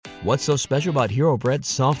What's so special about Hero Bread's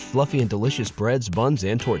soft, fluffy, and delicious breads, buns,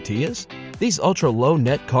 and tortillas? These ultra-low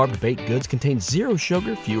net-carb baked goods contain zero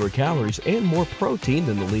sugar, fewer calories, and more protein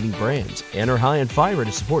than the leading brands, and are high in fiber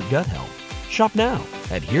to support gut health. Shop now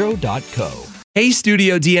at Hero.co. Hey,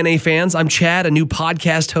 Studio DNA fans, I'm Chad, a new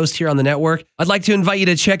podcast host here on the network. I'd like to invite you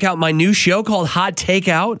to check out my new show called Hot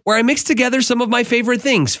Takeout, where I mix together some of my favorite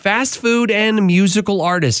things, fast food and musical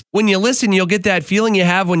artists. When you listen, you'll get that feeling you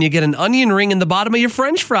have when you get an onion ring in the bottom of your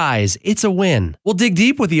French fries. It's a win. We'll dig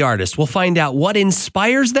deep with the artist. We'll find out what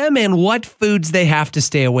inspires them and what foods they have to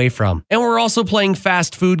stay away from. And we're also playing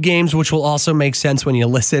fast food games, which will also make sense when you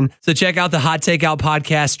listen. So check out the Hot Takeout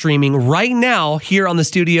podcast streaming right now here on the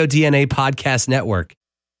Studio DNA Podcast Network.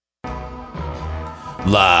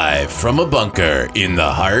 Live from a bunker in the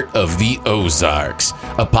heart of the Ozarks,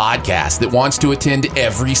 a podcast that wants to attend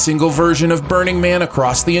every single version of Burning Man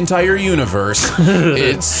across the entire universe.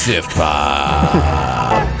 It's Sif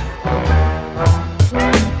Pop.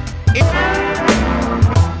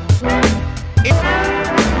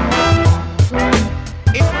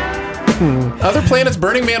 Other planets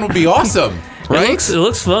Burning Man would be awesome. Right? It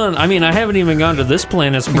looks fun. I mean, I haven't even gone to this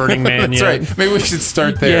planet's Burning Man That's yet. Right. Maybe we should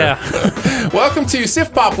start there. Yeah. Welcome to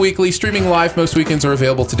Sif Pop Weekly, streaming live. Most weekends are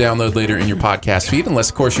available to download later in your podcast feed, unless,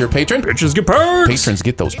 of course, you're a patron. Bitches get perks. Patrons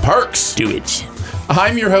get those perks. Do it.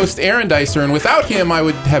 I'm your host, Aaron Dicer, and without him, I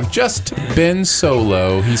would have just been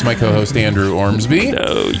solo. He's my co-host, Andrew Ormsby.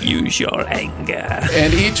 No, use your anger.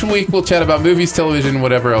 And each week, we'll chat about movies, television,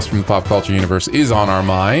 whatever else from the pop culture universe is on our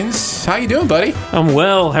minds. How you doing, buddy? I'm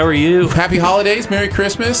well. How are you? Happy holidays, Merry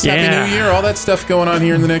Christmas, Yeah. Happy New Year, all that stuff going on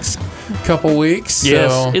here in the next couple weeks.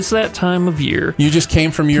 Yes, So it's that time of year. you just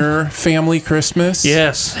came from your family Christmas?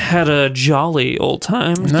 Yes, had a jolly old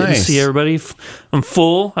time. Good to Nice. see everybody. I'm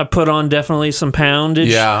full. I put on definitely some poundage.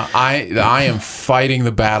 Yeah, I am fighting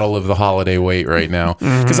the battle of the holiday weight right now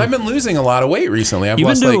because I've been losing a lot of weight recently. I've You've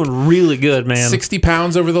lost been doing really good, man. 60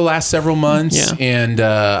 pounds over the last several months, Yeah. and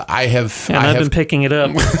I've been picking it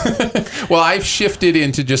up. well, I've shifted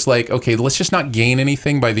into just like, okay, let's just not gain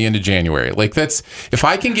anything by the end of January. Like that's if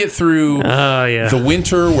I can get through Yeah. the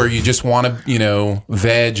winter where you just want to,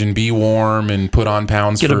 veg and be warm and put on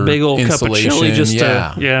pounds Get for a big old cup of insulation. chili just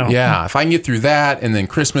yeah. to, yeah. Yeah. If I can get through that, and then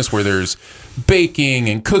Christmas where there's baking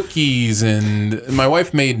and cookies, and my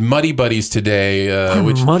wife made Muddy Buddies today.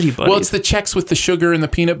 Muddy Buddies? Well, it's the Chex with the sugar and the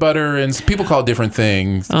peanut butter, and people call it different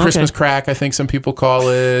things. Okay. Christmas crack, I think some people call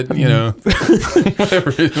it.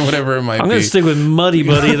 Whatever it might be. I'm going to stick with Muddy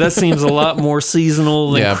Buddy. That seems a lot more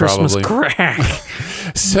seasonal than Yeah, Christmas probably. crack.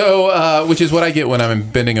 So, which is what I get when I'm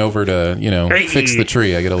bending over to, Hey. fix the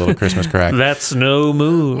tree. I get a little Christmas crack. That's no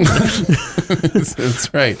moon.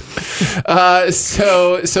 That's right.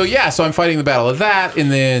 So I'm fighting the battle of that,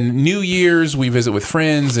 and then New Year's we visit with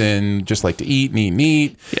friends and just like to eat.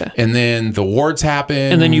 Yeah. And then the awards happen,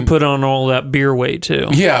 And then you put on all that beer weight, too.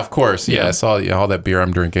 Yeah, of course. Yes, all that beer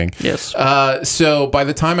I'm drinking. Yes. So by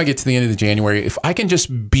the time I get to the end of the January, if I can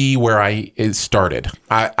just be where I started,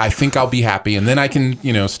 I think I'll be happy, and then I can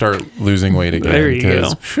start losing weight again. There you go.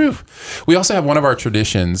 Phew. We also have one of our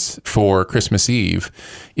traditions for Christmas Eve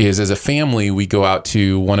is as a family we go out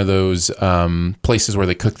to one of those places where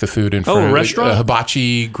they cook the food in front a of restaurant? a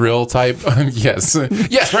hibachi grill type. Yes,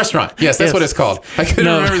 restaurant. Yes, that's Yes. what it's called. I couldn't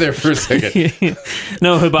remember there for a second.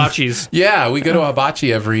 No hibachis. Yeah, we go to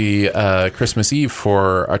hibachi every Christmas Eve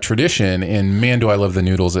for a tradition, and man, do I love the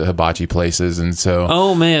noodles at hibachi places. And so,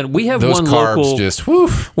 Oh man, we have those one carbs local. just whew.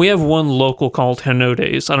 We have one local called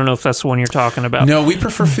Hinode's. I don't know if that's the one you're talking about. No, we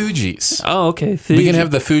prefer Fuji's. Oh, okay. We can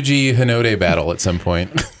have the Fuji Hinode battle at some point.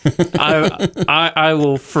 I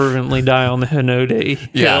will fervently die on the Hinode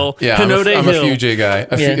hill. Yeah. Hinode I'm a Hill. Fuji guy.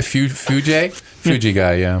 Fuji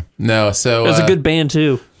guy. Yeah. No, so That's a good band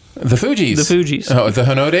too. the Fuji's. The Fugees. Oh, the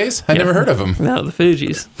Hinodes? I never heard of them. No, the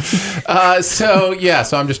Fugees.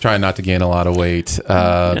 So I'm just trying not to gain a lot of weight,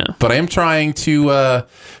 but I am trying to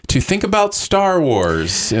think about Star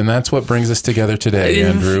Wars, and that's what brings us together today,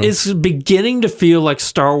 Andrew. It's beginning to feel like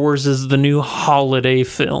Star Wars is the new holiday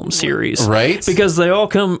film series. Right? Because they all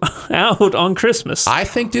come out on Christmas. I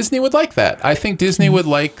think Disney would like that. I think Disney would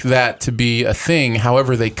like that to be a thing.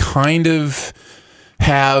 However, they kind of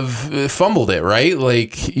have fumbled it, right?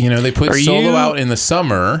 Like, they put Solo out in the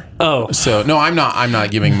summer. Oh. So, no, I'm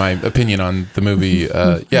not giving my opinion on the movie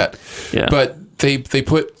yet. Yeah. But they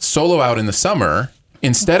put Solo out in the summer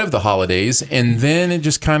instead of the holidays, and then it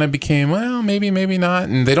just kind of became, well, maybe not,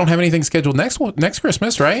 and they don't have anything scheduled next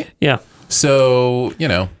Christmas, right? Yeah. So,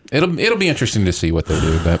 it'll be interesting to see what they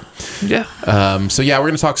do, but Yeah. we're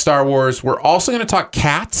going to talk Star Wars. We're also going to talk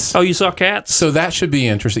Cats. Oh, you saw Cats? So that should be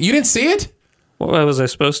interesting. You didn't see it? What was I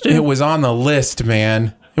supposed to? It was on the list,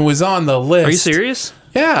 man. It was on the list. Are you serious?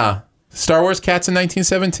 Yeah. Star Wars Cats in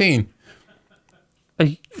 1917.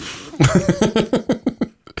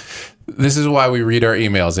 This is why we read our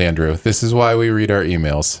emails, Andrew. This is why we read our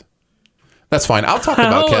emails. That's fine. I'll talk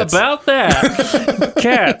about Cats. How about that?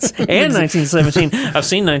 Cats and 1917. I've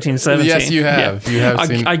seen 1917. Yes, you have. Yeah. You have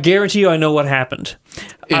seen. I guarantee you I know what happened.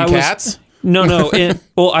 Cats? No.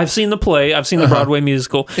 Well, I've seen the play. I've seen the Broadway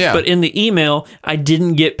musical. Yeah. But in the email, I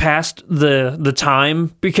didn't get past the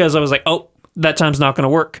time because I was like, oh, that time's not going to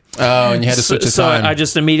work. Oh, and you had to switch the time. So I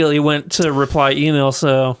just immediately went to reply email.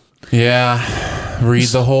 So yeah. Read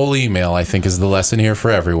the whole email, I think, is the lesson here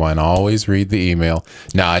for everyone. Always read the email.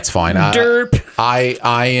 No, it's fine. Derp.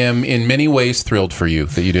 I am in many ways thrilled for you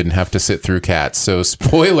that you didn't have to sit through Cats. So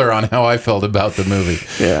spoiler on how I felt about the movie.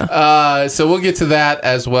 Yeah. So we'll get to that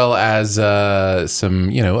as well as some,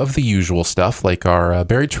 of the usual stuff like our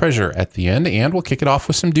buried treasure at the end. And we'll kick it off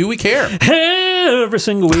with some Do We Care? Every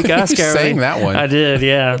single week, You Oscar. sang that one. I did,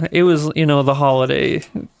 yeah. It was, the holiday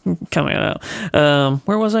coming out.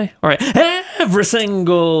 Where was I? All right. Every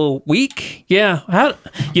single week. Yeah.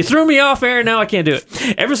 You threw me off air. Now I can't do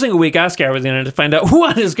it. Every single week, I scour the internet to find out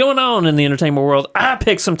what is going on in the entertainment world. I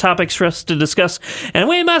pick some topics for us to discuss, and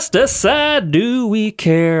we must decide, do we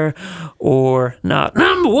care or not?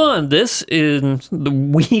 Number one, this is the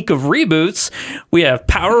week of reboots. We have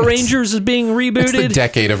Power Rangers is being rebooted. It's the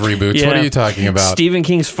decade of reboots. Yeah. What are you talking about? Stephen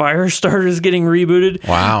King's Firestarter is getting rebooted.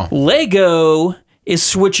 Wow. Lego is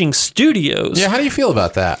switching studios. Yeah, how do you feel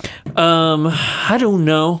about that? I don't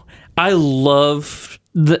know. I loved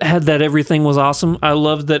that everything was awesome. I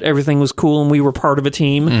loved that everything was cool and we were part of a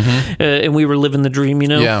team and we were living the dream,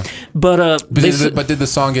 Yeah. But did the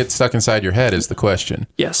song get stuck inside your head is the question.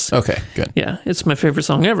 Yes. Okay, good. Yeah, it's my favorite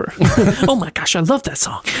song ever. Oh my gosh, I love that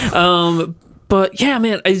song. But yeah,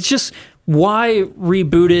 man, it's just why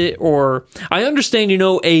reboot it? Or I understand,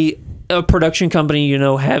 a production company,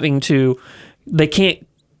 having to, they can't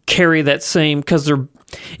carry that same because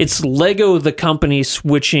it's Lego the company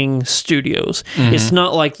switching studios. It's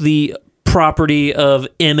not like the property of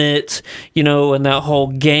Emmett, and that whole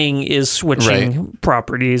gang is switching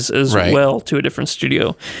properties as well to a different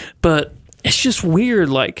studio. But it's just weird,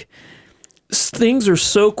 like things are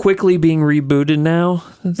so quickly being rebooted now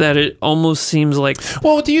that it almost seems like.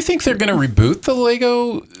 Well, do you think they're going to reboot the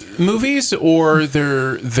Lego movies, or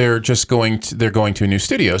they're just going to a new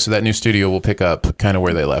studio, so that new studio will pick up kind of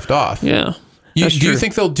where they left off? Yeah. Do you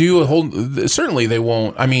think they'll do a whole? Certainly, they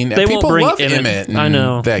won't. I mean, people love Emmett and I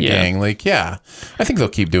know that gang. Like, yeah, I think they'll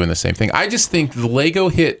keep doing the same thing. I just think the Lego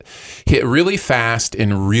hit really fast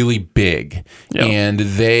and really big, and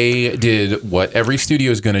they did what every studio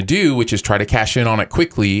is going to do, which is try to cash in on it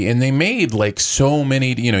quickly. And they made like so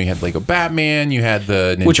many. You had Lego Batman, you had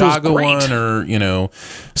the Ninjago one, or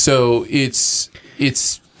so it's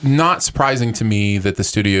not surprising to me that the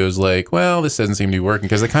studio's like, well, this doesn't seem to be working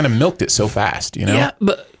because they kind of milked it so fast, Yeah,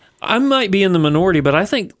 but I might be in the minority, but I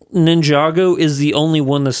think Ninjago is the only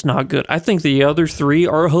one that's not good. I think the other three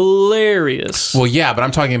are hilarious. Well, yeah, but I'm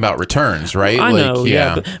talking about returns, right? I know,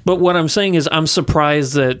 yeah. But what I'm saying is I'm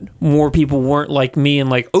surprised that more people weren't like me and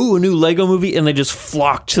like, oh, a new Lego movie, and they just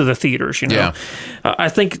flocked to the theaters, Yeah. I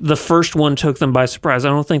think the first one took them by surprise. I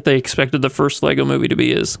don't think they expected the first Lego movie to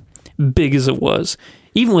be as big as it was.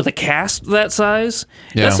 Even with a cast that size,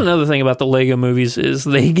 that's another thing about the Lego movies is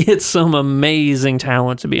they get some amazing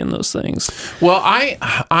talent to be in those things. Well, I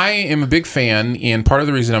am a big fan, and part of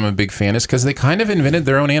the reason I'm a big fan is because they kind of invented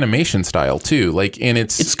their own animation style too. And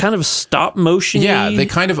it's kind of stop motion. Yeah, they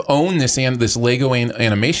kind of own this Lego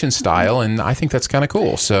animation style, and I think that's kind of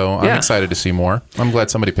cool. So I'm excited to see more. I'm glad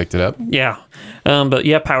somebody picked it up. Yeah, but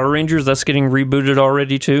yeah, Power Rangers, that's getting rebooted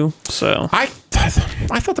already too. So I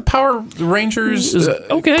thought the Power Rangers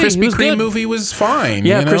Krispy Kreme movie was fine.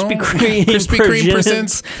 Yeah, Krispy Kreme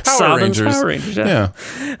presents Power Rangers.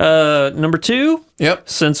 Number two. Yep.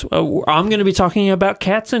 Since I'm going to be talking about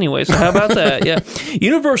cats anyway, so how about that? Yeah.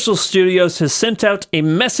 Universal Studios has sent out a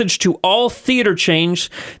message to all theater chains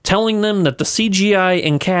telling them that the CGI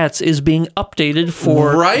in Cats is being updated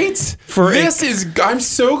for... Right? I'm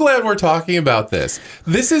so glad we're talking about this.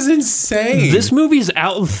 This is insane. This movie's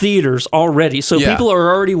out in theaters already, so people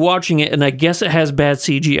are already watching it, and I guess it has bad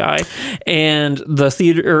CGI. And the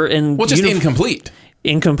theater... incomplete.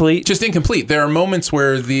 Incomplete? Just incomplete. There are moments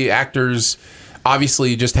where the actors...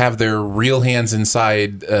 obviously just have their real hands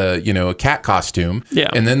inside, a cat costume. Yeah.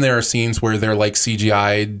 And then there are scenes where they're like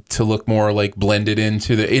CGI'd to look more like blended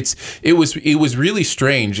into it was really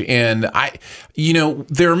strange. And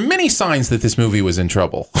there are many signs that this movie was in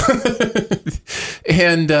trouble.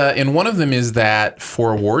 And one of them is that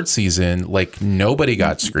for award season, like nobody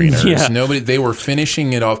got screeners. Yeah. They were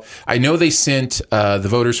finishing it off. I know they sent the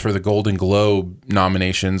voters for the Golden Globe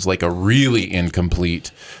nominations like a really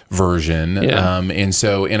incomplete version. Yeah.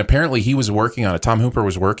 And apparently he was working on it. Tom Hooper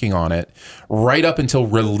was working on it right up until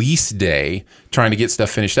release day, trying to get stuff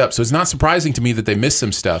finished up. So it's not surprising to me that they missed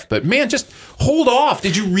some stuff. But man, just hold off.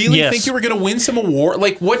 Did you really think you were going to win some award?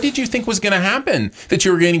 Like, what did you think was going to happen? That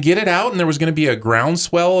you were going to get it out and there was going to be a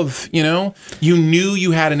groundswell of, you knew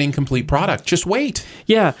you had an incomplete product. Just wait.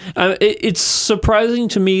 Yeah. It's surprising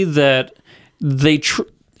to me that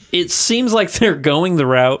it seems like they're going the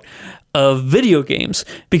route of video games,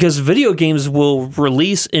 because video games will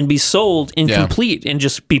release and be sold incomplete and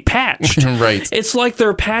just be patched. Right. It's like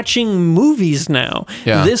they're patching movies now.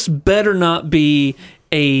 Yeah. This better not be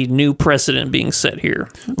a new precedent being set here.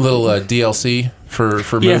 Little DLC for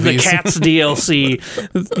Yeah, movies. the Cats DLC,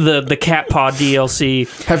 the Cat Pod DLC.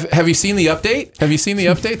 Have you seen the update?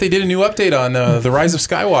 They did a new update on The Rise of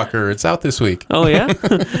Skywalker. It's out this week. Oh, yeah?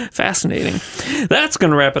 Fascinating. That's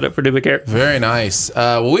going to wrap it up for Dubicare. Very nice.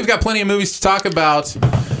 Well, we've got plenty of movies to talk about.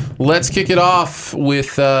 Let's kick it off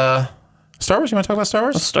with Star Wars. You want to talk about Star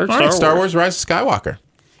Wars? Let's start All right, Star Wars Rise of Skywalker.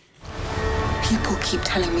 People keep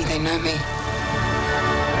telling me they know me.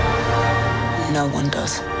 No one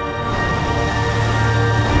does.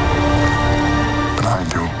 But I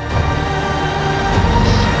do.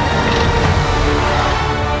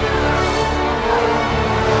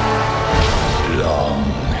 Long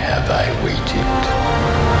have I waited.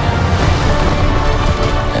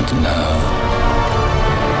 And now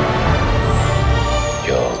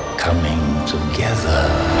you're coming together.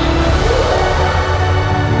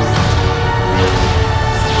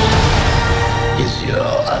 Is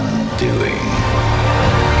your undoing.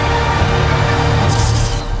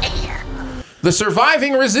 The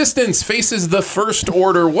surviving resistance faces the First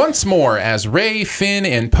Order once more as Rey, Finn,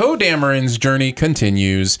 and Poe Dameron's journey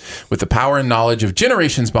continues. With the power and knowledge of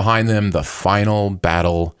generations behind them, the final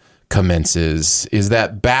battle commences. Is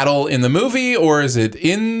that battle in the movie, or is it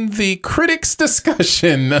in the critics'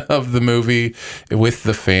 discussion of the movie with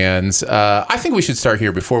the fans? I think we should start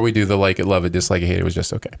here before we do the like it, love it, dislike it, hate it. Was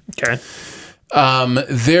just okay. Okay.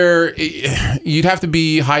 You'd have to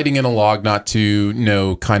be hiding in a log not to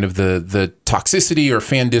know kind of the toxicity or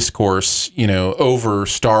fan discourse, over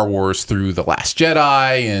Star Wars through The Last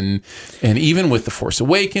Jedi and even with The Force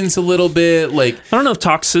Awakens a little bit. Like, I don't know if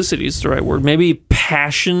toxicity is the right word. Maybe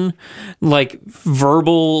passion, like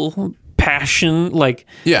verbal passion, like...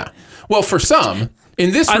 Yeah. Well, for some,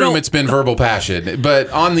 in this room, it's been verbal passion, but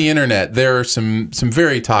on the internet, there are some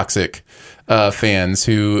very toxic fans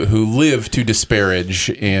who live to disparage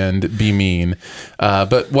and be mean.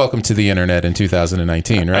 But welcome to the internet in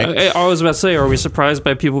 2019, right? I was about to say, are we surprised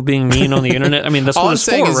by people being mean on the internet? I mean, that's what it's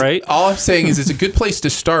for, right? All I'm saying is it's a good place to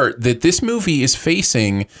start that this movie is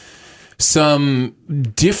facing some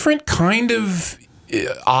different kind of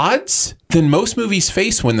odds than most movies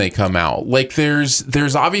face when they come out. Like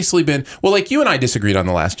there's obviously been, well, like you and I disagreed on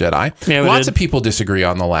The Last Jedi. Yeah, lots of people disagree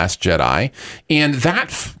on The Last Jedi. And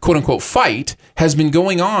that quote unquote fight has been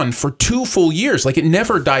going on for 2 full years. Like it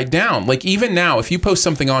never died down. Like even now, if you post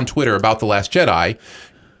something on Twitter about The Last Jedi,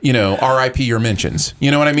 RIP your mentions.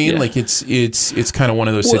 You know what I mean? Yeah. Like it's kind of one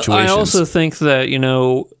of those situations. I also think that,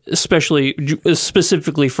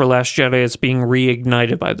 specifically for Last Jedi, it's being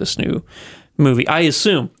reignited by this new movie. I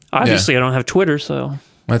assume. Obviously, I don't have Twitter, so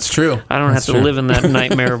that's true. I don't have to live in that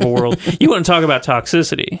nightmare of a world. You want to talk about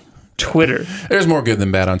toxicity? Twitter. There's more good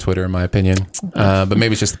than bad on Twitter, in my opinion. But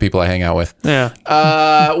maybe it's just the people I hang out with. Yeah.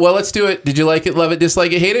 Well, let's do it. Did you like it, love it,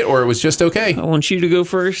 dislike it, hate it, or it was just okay? I want you to go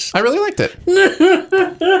first. I really liked it.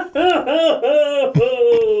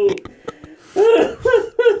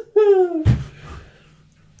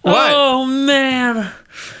 What? Oh, man.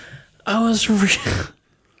 I was...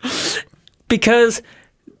 Because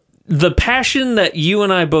the passion that you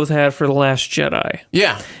and I both had for The Last Jedi.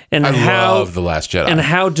 Yeah. And I how, love The Last Jedi. And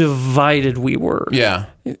how divided we were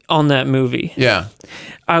on that movie. Yeah.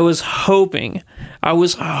 I was hoping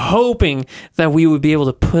that we would be able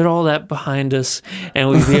to put all that behind us and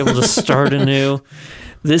we'd be able to start anew.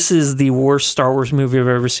 This is the worst Star Wars movie I've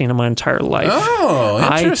ever seen in my entire life.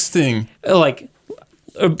 Oh, interesting. I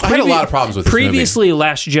had a lot of problems with this previously,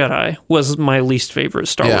 Last Jedi was my least favorite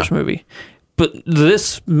Star Wars movie. But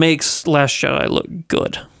this makes Last Jedi look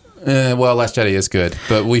good. Well, Last Jedi is good,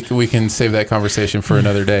 but we can save that conversation for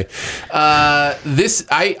another day.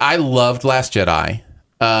 I loved Last Jedi.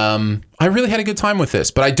 I really had a good time with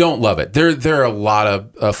this, but I don't love it. There are a lot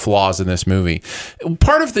of flaws in this movie.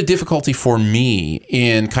 Part of the difficulty for me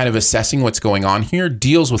in kind of assessing what's going on here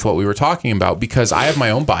deals with what we were talking about, because I have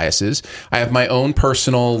my own biases. I have my own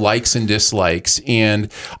personal likes and dislikes,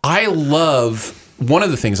 and one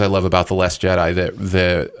of the things I love about The Last Jedi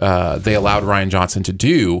that they allowed Rian Johnson to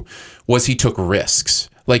do was he took risks.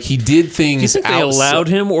 Like, he did things. Do you think they allowed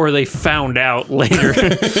him, or they found out later?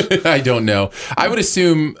 I don't know. I would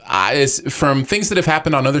assume from things that have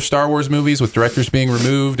happened on other Star Wars movies with directors being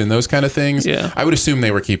removed and those kind of things, I would assume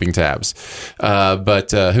they were keeping tabs.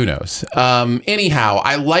 But who knows? Anyhow,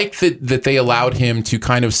 I like that they allowed him to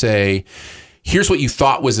kind of say, here's what you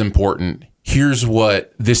thought was important. Here's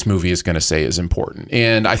what this movie is going to say is important.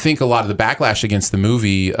 And I think a lot of the backlash against the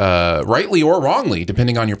movie, rightly or wrongly,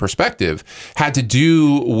 depending on your perspective, had to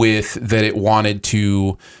do with that it wanted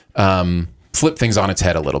to flip things on its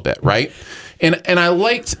head a little bit, right? And I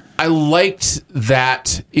liked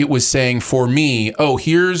that it was saying, for me,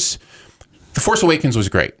 here's The Force Awakens was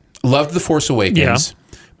great. Loved The Force Awakens.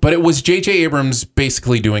 But it was J.J. Abrams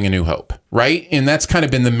basically doing A New Hope, right? And that's kind of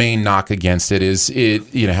been the main knock against it, is it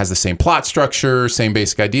has the same plot structure, same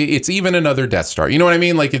basic idea. It's even another Death Star. You know what I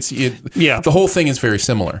mean? Like, the whole thing is very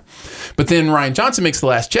similar. But then Rian Johnson makes The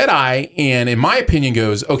Last Jedi, and in my opinion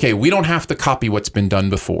goes, okay, we don't have to copy what's been done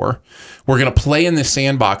before. We're going to play in this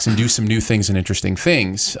sandbox and do some new things and interesting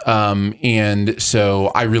things. And so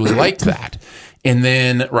I really liked that. And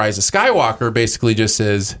then Rise of Skywalker basically just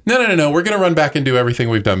says, no, we're going to run back and do everything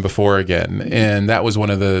we've done before again. And that was one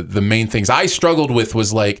of the main things I struggled with,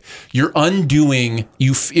 was like, you're undoing,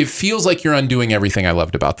 it feels like you're undoing everything I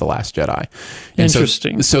loved about The Last Jedi. And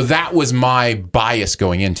Interesting. So that was my bias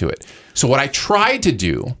going into it. So what I tried to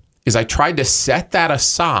do is I tried to set that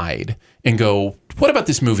aside and go, what about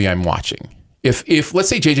this movie I'm watching? If let's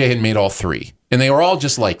say JJ had made all three and they were all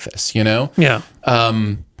just like this, Yeah.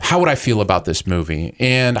 How would I feel about this movie?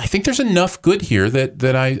 And I think there's enough good here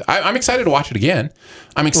that I'm excited to watch it again.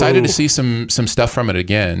 I'm excited to see some stuff from it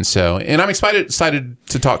again. So, and I'm excited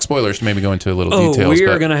to talk spoilers, to maybe go into a little details. We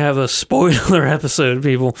are going to have a spoiler episode,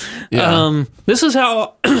 people. Yeah. This is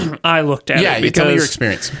how I looked at it. Yeah, tell me your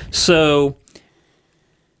experience. So,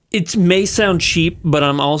 it may sound cheap, but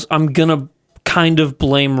I'm going to kind of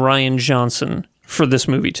blame Rian Johnson for this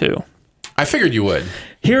movie too. I figured you would.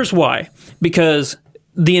 Here's why. Because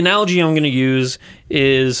the analogy I'm going to use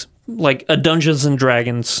is like a Dungeons and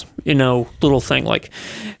Dragons, little thing. Like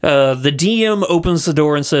the DM opens the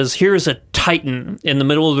door and says, here's a Titan in the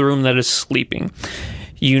middle of the room that is sleeping.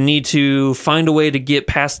 You need to find a way to get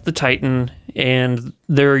past the Titan, and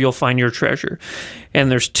there you'll find your treasure.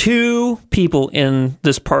 And there's two people in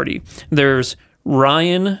this party. There's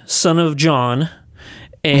Ryan, son of John,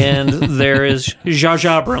 and there is Jar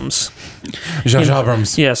Jar Abrams. Jar Jar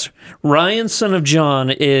Abrams. Yes. Ryan, son of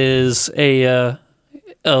John, is a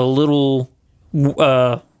little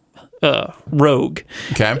rogue.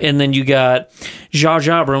 Okay. And then you got Jar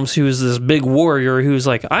Jar Abrams, who is this big warrior who's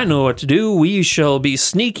like, I know what to do. We shall be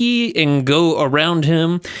sneaky and go around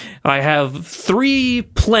him. I have 3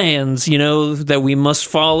 plans, that we must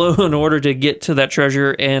follow in order to get to that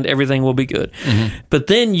treasure, and everything will be good. Mm-hmm. But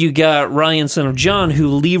then you got Ryan, son of John, who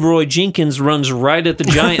Leroy Jenkins runs right at the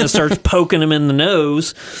giant and starts poking him in the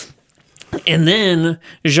nose. And then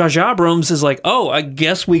Jar Jar Abrams is like, oh, I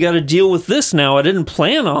guess we got to deal with this now. I didn't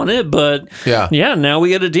plan on it, but yeah, now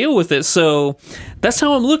we got to deal with it. So that's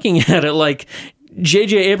how I'm looking at it. Like,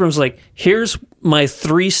 J.J. Abrams, like, here's my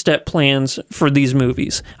 3-step plans for these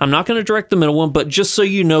movies. I'm not going to direct the middle one, but just so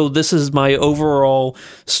you know, this is my overall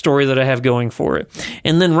story that I have going for it.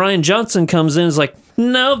 And then Rian Johnson comes in and is like,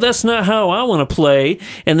 no, that's not how I want to play.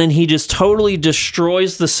 And then he just totally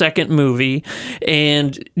destroys the second movie.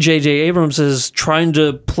 And J.J. Abrams is trying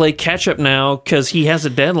to play catch up now because he has a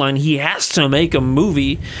deadline. He has to make a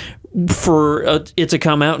movie for it to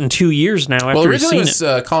come out in 2 years now. After originally it was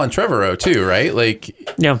Colin Trevorrow too, right? Like,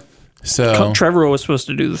 yeah. So Trevorrow was supposed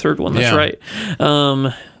to do the third one. That's right.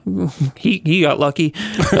 He got lucky.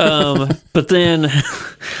 But then,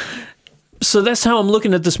 so that's how I'm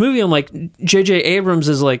looking at this movie. I'm like, J.J. Abrams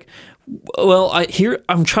is like, well,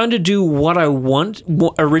 I'm trying to do what I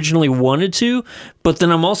originally wanted to, but then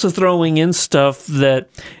I'm also throwing in stuff that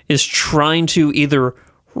is trying to either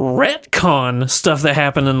retcon stuff that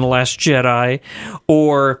happened in The Last Jedi,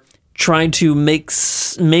 or trying to make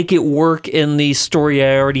it work in the story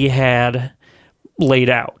I already had laid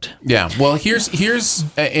out. Yeah. Well, here's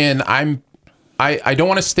and I don't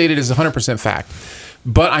want to state it as 100% fact,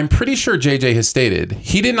 But I'm pretty sure JJ has stated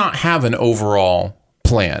he did not have an overall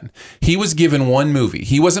plan. He was given one movie.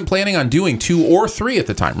 He wasn't planning on doing 2 or 3 at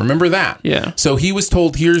the time. Remember that? Yeah. So he was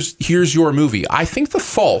told, here's your movie. I think the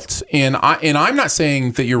fault, and I'm not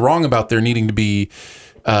saying that you're wrong about there needing to be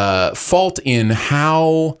fault in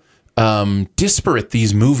how disparate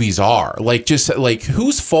these movies are. Like, just like,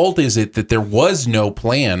 whose fault is it that there was no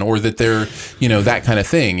plan, or that there, that kind of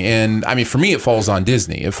thing? And I mean, for me, it falls on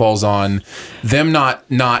Disney. It falls on them not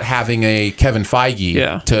having a Kevin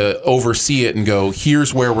Feige to oversee it and go,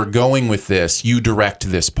 here's where we're going with this. You direct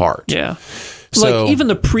this part. Yeah. So, like, even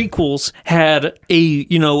the prequels had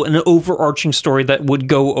an overarching story that would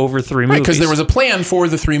go over 3 movies. Right, because there was a plan for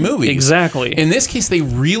the 3 movies. Exactly. In this case, they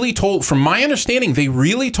really told, from my understanding, they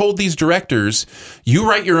really told these directors, you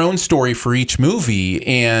write your own story for each movie.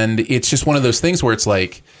 And it's just one of those things where it's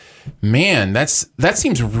like, man, that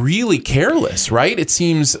seems really careless, right? It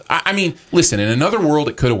seems, I mean, listen, in another world,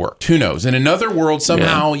 it could have worked. Who knows? In another world,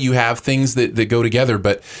 somehow you have things that go together.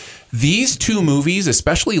 But these 2 movies,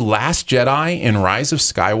 especially Last Jedi and Rise of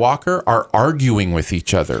Skywalker, are arguing with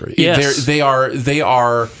each other. Yes. They are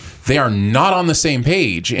not on the same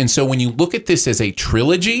page. And so when you look at this as a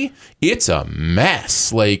trilogy, it's a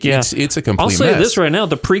mess. Like, it's a complete mess. I'll say this right now,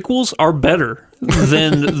 the prequels are better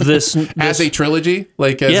than this. As a trilogy?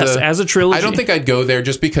 Like, as a trilogy. I don't think I'd go there,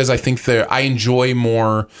 just because I think I enjoy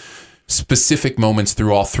more specific moments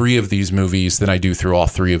through all 3 of these movies than I do through all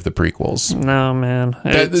 3 of the prequels. No, man.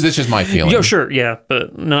 That's just my feeling. Yeah, sure, yeah,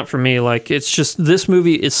 but not for me. Like, it's just, this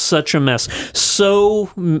movie is such a mess. So,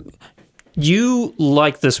 you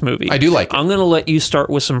like this movie. I do like it. I'm going to let you start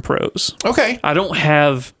with some pros. Okay. I don't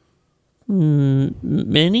have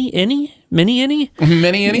many?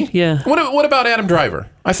 Yeah. What about Adam Driver?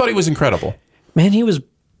 I thought he was incredible. Man, he was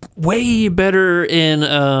way better in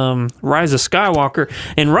Rise of Skywalker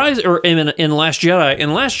and in Last Jedi.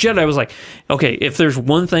 In Last Jedi, I was like, okay, if there's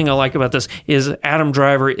one thing I like about this, is Adam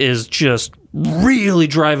Driver is just really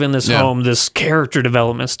driving this home, this character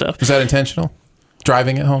development stuff. Was that intentional?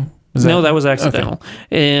 Driving it home? No, that was accidental.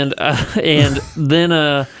 Okay. And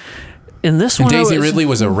then in this one, Daisy Ridley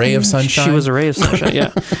was a ray of sunshine. She was a ray of sunshine,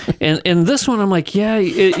 yeah. And in this one, I'm like, yeah,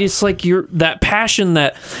 it's like that passion,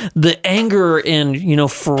 that the anger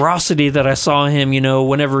and ferocity that I saw him,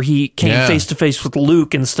 whenever he came face to face with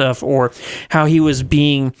Luke and stuff, or how he was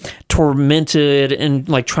being tormented and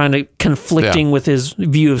like trying to conflicting with his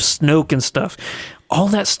view of Snoke and stuff. All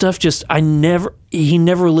that stuff, he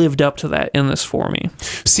never lived up to that in this for me.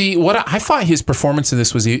 See, what I thought his performance in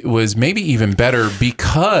this was maybe even better,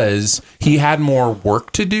 because he had more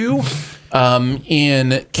work to do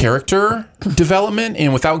in character development.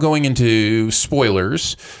 And without going into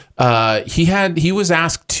spoilers, he was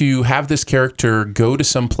asked to have this character go to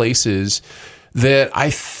some places that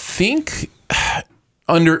I think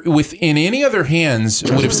within any other hands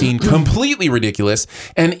would have seemed completely ridiculous.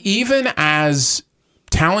 And even as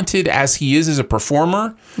talented as he is as a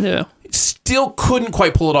performer, still couldn't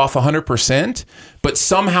quite pull it off 100%, but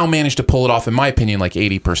somehow managed to pull it off, in my opinion, like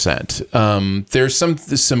 80%.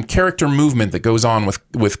 There's some character movement that goes on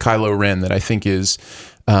with Kylo Ren that I think is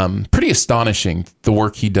pretty astonishing. The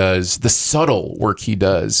work he does, the subtle work he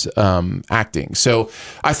does, acting. So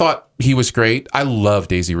I thought he was great. I love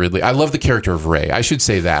Daisy Ridley. I love the character of Rey. I should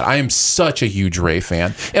say that. I am such a huge Rey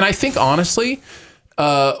fan. And I think, honestly,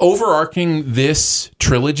 overarching this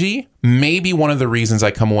trilogy, maybe one of the reasons I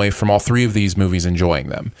come away from all 3 of these movies enjoying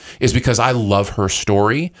them is because I love her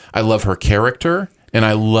story, I love her character, and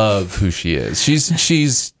I love who she is.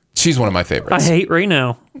 She's one of my favorites. I hate Rey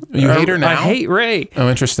now. You hate her now? I hate Rey. Oh,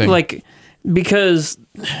 interesting. Like, because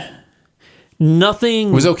nothing...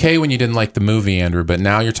 It was okay when you didn't like the movie, Andrew, but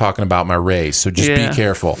now you're talking about my Rey, so just be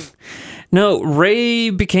careful. No, Rey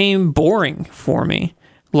became boring for me.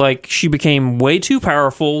 Like, she became way too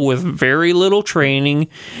powerful with very little training.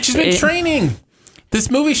 She's been training. This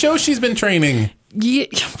movie shows she's been training. Yeah.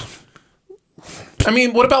 I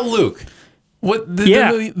mean, what about Luke? Luke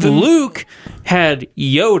had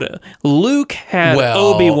Yoda. Luke had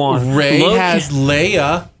Obi-Wan. Rey has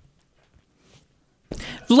Leia.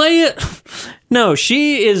 No,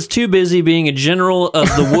 she is too busy being a general of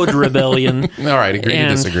the Wood Rebellion. All right, agree to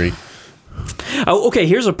disagree. Oh, okay,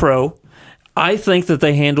 here's a pro. I think that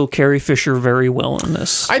they handled Carrie Fisher very well in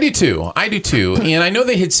this. I do too. And I know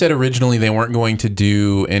they had said originally they weren't going to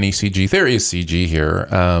do any CG. There is CG here,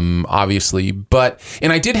 obviously.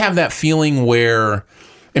 And I did have that feeling where,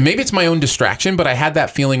 and maybe it's my own distraction, but I had that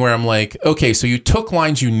feeling where I'm like, okay, so you took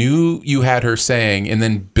lines you knew you had her saying and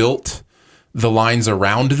then built the lines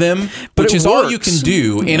around them, which is all you can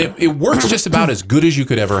do. And it works just about as good as you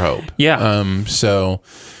could ever hope. Yeah. So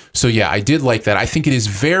So yeah, I did like that. I think it is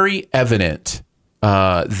very evident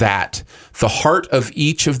that the heart of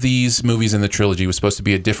each of these movies in the trilogy was supposed to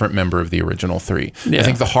be a different member of the original three. Yeah. I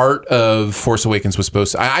think the heart of Force Awakens was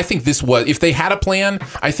supposed to, I think this was, if they had a plan,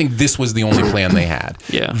 I think this was the only plan they had.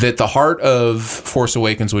 Yeah. That the heart of Force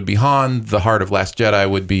Awakens would be Han, the heart of Last Jedi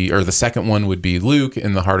would be, or the second one would be Luke,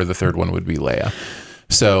 and the heart of the third one would be Leia.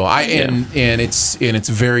 So and it's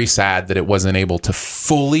very sad that it wasn't able to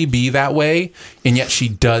fully be that way, and yet she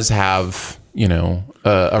does have, you know,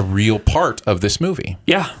 a real part of this movie.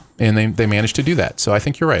 Yeah. And they managed to do that. So I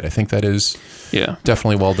think you're right. I think that is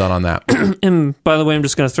definitely well done on that. And by the way, I'm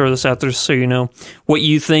just going to throw this out there so you know what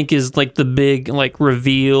you think is like the big like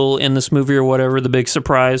reveal in this movie or whatever, the big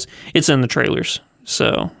surprise. It's in the trailers.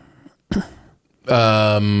 So well,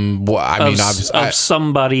 I mean, of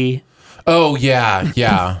somebody. Oh yeah,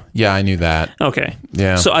 I knew that. Okay.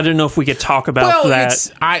 Yeah. So I didn't know if we could talk about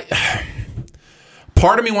that.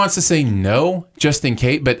 Part of me wants to say no, just in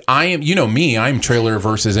case, but I am, you know me, I'm trailer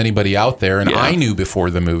versus anybody out there, and I knew before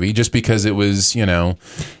the movie just because it was, you know,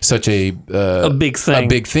 such a big thing. A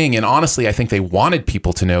big thing, and honestly, I think they wanted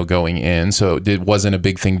people to know going in, so it wasn't a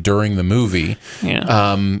big thing during the movie.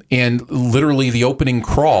 Yeah. And literally the opening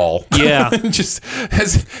crawl. Yeah. Just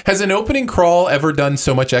has an opening crawl ever done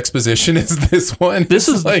so much exposition as this one? This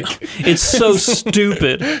is like it's so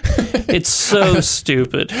stupid. It's so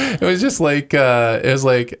stupid. It was just like it was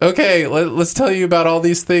like, okay, let's tell you about all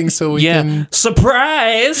these things so we can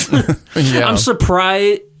surprise. Yeah. I'm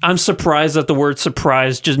surprised that the word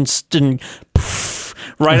surprise just didn't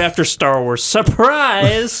right after Star Wars.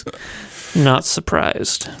 Surprise. Not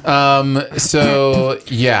surprised. So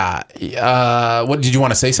yeah. What did you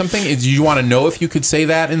want to say? Something? Did you want to know if you could say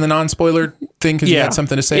that in the non-spoiler thing because you had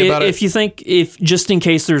something to say about it? If you think, if just in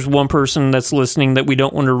case there's one person that's listening that we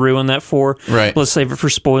don't want to ruin that for, right? Let's save it for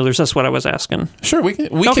spoilers. That's what I was asking. Sure, we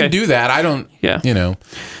can do that. I don't. Yeah. You know.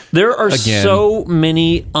 There are so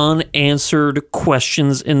many unanswered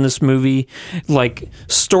questions in this movie, like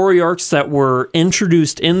story arcs that were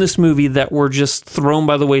introduced in this movie that were just thrown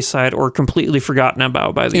by the wayside or completely forgotten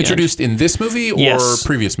about by the introduced in this movie or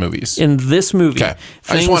previous movies? In this movie. Okay.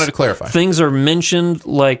 I just wanted to clarify. Things are mentioned,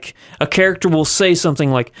 like a character will say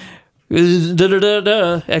something like,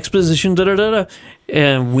 da-da-da-da, exposition, da-da-da-da,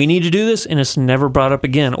 and we need to do this, and it's never brought up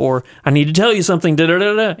again. Or, I need to tell you something,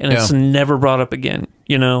 da-da-da-da, and it's never brought up again.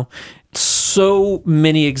 You know? So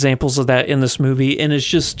many examples of that in this movie, and it's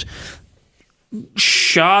just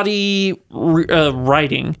shoddy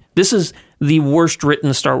writing. This is the worst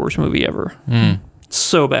written Star Wars movie ever.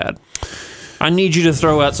 So bad. I need you to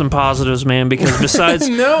throw out some positives, man, because besides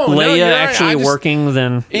Leia actually working,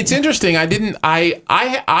 then it's interesting.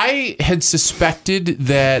 I had suspected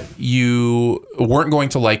that you weren't going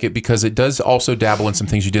to like it because it does also dabble in some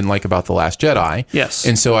things you didn't like about The Last Jedi. Yes.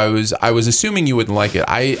 And so I was assuming you wouldn't like it.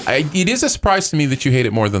 It is a surprise to me that you hate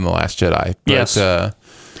it more than The Last Jedi. But, yes.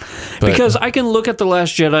 Because I can look at The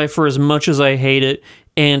Last Jedi for as much as I hate it,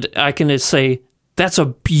 and I can just say, that's a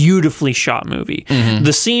beautifully shot movie. Mm-hmm.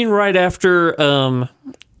 The scene right after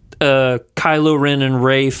Kylo Ren and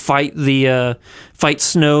Rey fight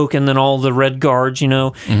Snoke and then all the Red Guards, you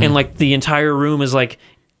know, and like the entire room is like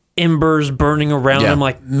embers burning around him.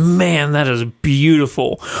 Like, man, that is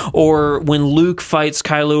beautiful. Or when Luke fights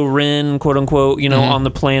Kylo Ren, quote unquote, you know, on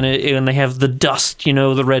the planet, and they have the dust, you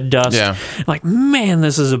know, the red dust. Yeah. Like, man,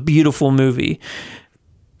 this is a beautiful movie.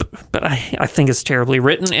 But I think it's terribly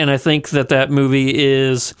written, and I think that movie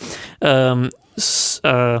is. Did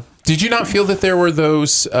you not feel that there were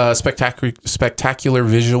those spectacular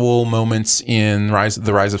visual moments in The Rise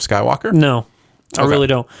of Skywalker? No. I really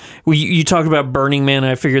don't. You talked about Burning Man,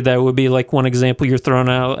 and I figured that would be like one example you're throwing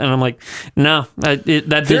out, and I'm like, no, that did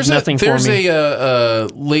nothing for me. There's a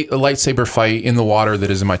lightsaber fight in the water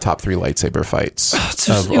that is in my top 3 lightsaber fights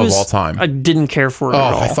of all time. I didn't care for it at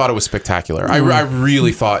all. I thought it was spectacular. I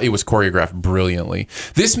really thought it was choreographed brilliantly.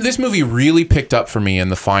 This movie really picked up for me in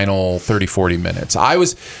the final 30-40 minutes. I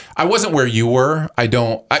wasn't where you were.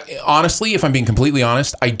 Honestly, if I'm being completely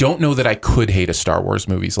honest, I don't know that I could hate a Star Wars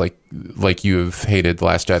movies like you have hated The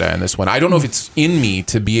Last Jedi and this one. I don't know if it's in me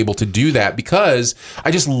to be able to do that because I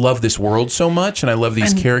just love this world so much and I love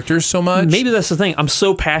these characters so much. Maybe that's the thing. I'm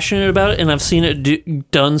so passionate about it and I've seen it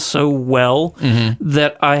done so well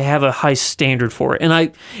that I have a high standard for it. And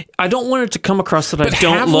I don't want it to come across that I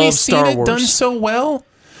don't love Star Wars. Have we seen it done so well?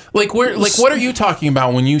 What are you talking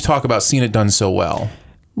about when you talk about seeing it done so well?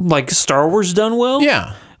 Like Star Wars done well?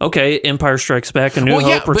 Yeah. okay, Empire Strikes Back, A New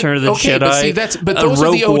Hope, Return of the Jedi. But those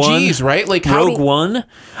are the OGs, right? Like Rogue One.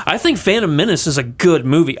 I think Phantom Menace is a good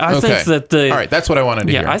movie. I think that all right, that's what I wanted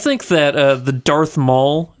to hear. I think that the Darth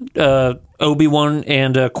Maul, Obi-Wan,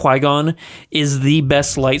 and Qui-Gon is the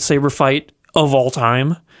best lightsaber fight of all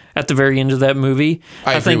time. At the very end of that movie,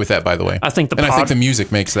 I agree with that. By the way, I think I think the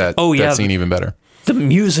music makes that scene even better. The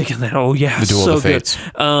music in that, the Duel so of the Fates.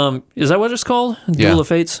 Good. Is that what it's called? Duel of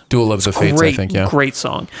Fates? Duel of the Fates, I think, yeah. Great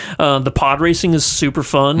song. The pod racing is super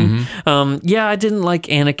fun. I didn't like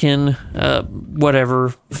Anakin, whatever,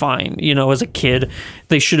 fine. As a kid,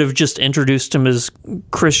 they should have just introduced him as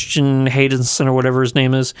Christian Haydenson or whatever his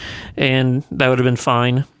name is, and that would have been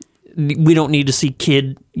fine. We don't need to see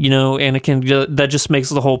kid, Anakin. That just makes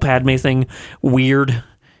the whole Padme thing weird,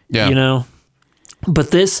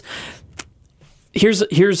 But this...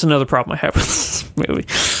 Here's another problem I have with this movie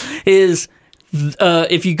is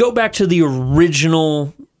if you go back to the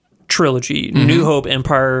original trilogy, New Hope,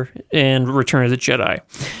 Empire, and Return of the Jedi,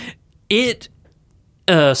 it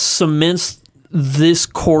cements this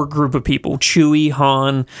core group of people, Chewie,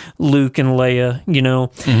 Han, Luke, and Leia,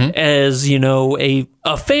 as a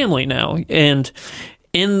family now. And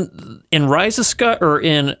in Rise of Skywalker, or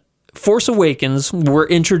in Force Awakens, we're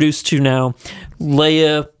introduced to now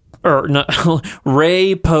Leia. Or not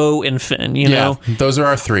Rey, Poe, and Finn, know? Those are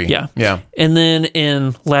our three. Yeah. And then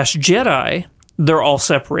in Last Jedi, they're all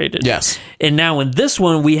separated. Yes. And now in this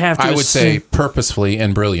one, we have to I would say purposefully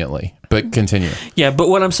and brilliantly, but continue. Yeah, but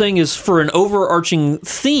what I'm saying is for an overarching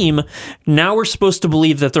theme, now we're supposed to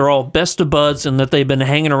believe that they're all best of buds and that they've been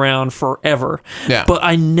hanging around forever. Yeah. But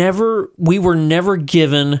we were never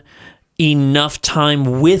given enough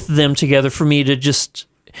time with them together for me to just...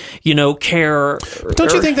 care.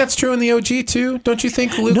 Don't you think that's true in the OG too? Don't you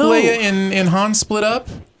think Luke, Leia, and Han split up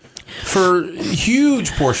for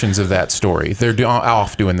huge portions of that story? They're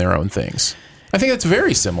off doing their own things. I think that's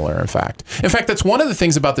very similar, in fact. In fact, that's one of the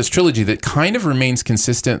things about this trilogy that kind of remains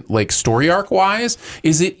consistent, like story arc-wise,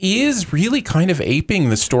 is it is really kind of aping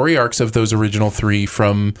the story arcs of those original three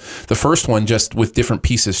from the first one, just with different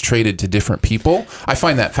pieces traded to different people. I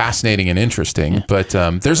find that fascinating and interesting, but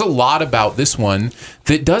there's a lot about this one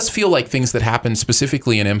that does feel like things that happened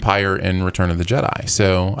specifically in Empire and Return of the Jedi.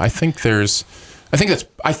 So I think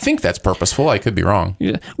that's purposeful. I could be wrong.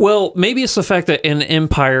 Yeah. Well, maybe it's the fact that in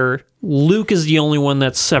Empire, Luke is the only one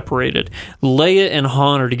that's separated. Leia and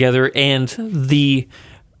Han are together, and the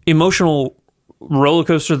emotional roller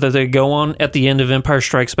coaster that they go on at the end of Empire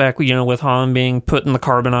Strikes Back, with Han being put in the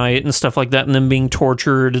carbonite and stuff like that, and then being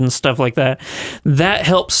tortured and stuff like that, that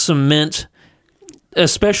helps cement,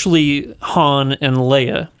 especially Han and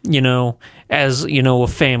Leia, as, a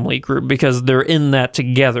family group, because they're in that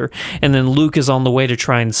together. And then Luke is on the way to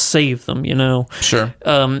try and save them, Sure.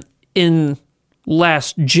 In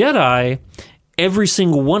Last Jedi, every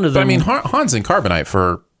single one of them... But I mean, Han's in carbonite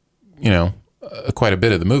for, quite a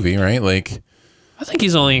bit of the movie, right? Like... I think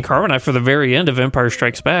he's only in carbonite for the very end of Empire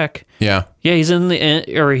Strikes Back. Yeah. Yeah, he's in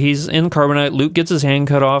carbonite. Luke gets his hand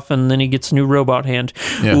cut off, and then he gets a new robot hand.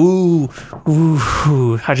 Yeah. Ooh.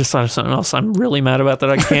 I just thought of something else I'm really mad about that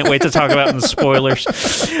I can't wait to talk about in the spoilers.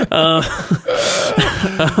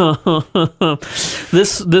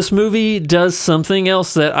 This movie does something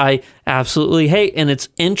else that I absolutely hate, and it's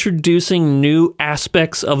introducing new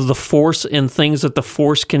aspects of the Force and things that the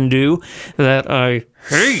Force can do that I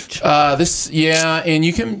hate.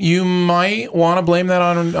 And you might want to blame that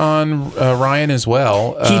on Ryan as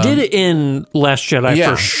well. He did it in Last Jedi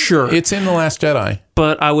for sure. It's in The Last Jedi.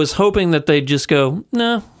 But I was hoping that they'd just go,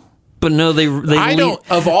 no. But no, they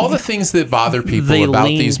of all the things that bother people about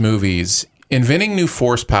these movies, inventing new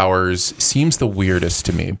Force powers seems the weirdest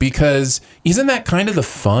to me, because isn't that kind of the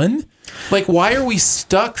fun? Like, why are we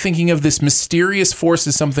stuck thinking of this mysterious force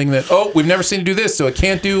as something that, we've never seen it do this, so it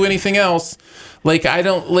can't do anything else? Like,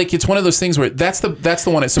 it's one of those things where that's the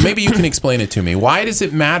one. So maybe you can explain it to me. Why does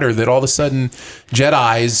it matter that all of a sudden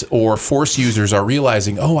Jedis or Force users are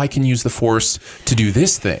realizing, I can use the Force to do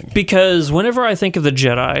this thing? Because whenever I think of the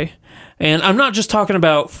Jedi, and I'm not just talking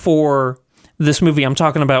about for this movie, I'm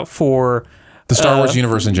talking about for the Star Wars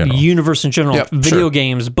universe in general. Yep, video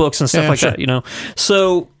games, books, and stuff like that,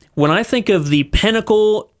 So when I think of the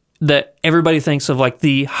pinnacle that everybody thinks of, like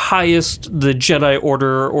the highest the Jedi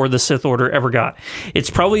Order or the Sith Order ever got,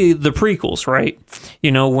 it's probably the prequels, right?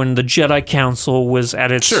 When the Jedi Council was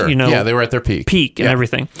at its, they were at their peak and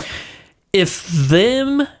everything. If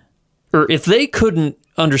they couldn't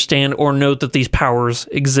understand or note that these powers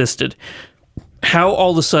existed, how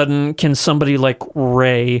all of a sudden can somebody like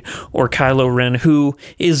Rey or Kylo Ren, who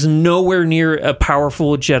is nowhere near a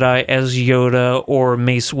powerful Jedi as Yoda or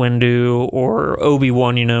Mace Windu or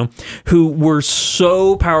Obi-Wan, who were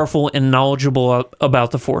so powerful and knowledgeable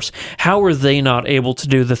about the Force, how are they not able to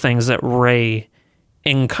do the things that Rey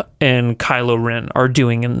and Kylo Ren are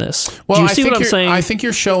doing in this? Well, do you see what I'm saying? I think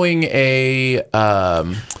you're showing a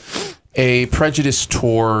prejudice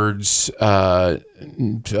towards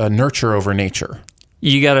nurture over nature.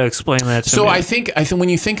 You got to explain that to me. So I think when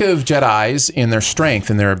you think of Jedis and their strength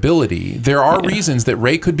and their ability, there are reasons that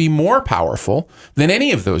Rey could be more powerful than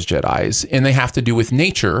any of those Jedis, and they have to do with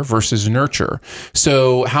nature versus nurture.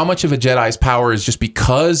 So how much of a Jedi's power is just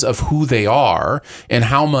because of who they are, and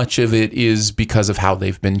how much of it is because of how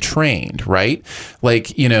they've been trained, right?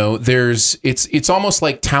 Like, it's almost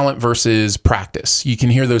like talent versus practice. You can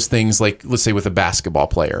hear those things, like, let's say with a basketball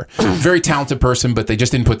player, very talented person, but they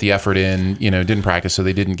just didn't put the effort in, didn't practice, so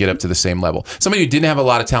they didn't get up to the same level. Somebody who didn't have a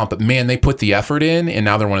lot of talent, but man, they put the effort in, and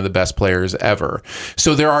now they're one of the best players ever.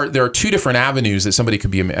 So there are two different avenues that somebody could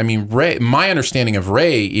be. I mean, Rey, my understanding of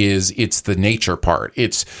Rey is it's the nature part.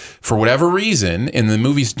 It's for whatever reason, and the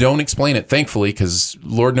movies don't explain it, thankfully, because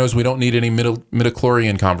Lord knows we don't need any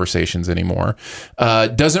midichlorian conversations anymore.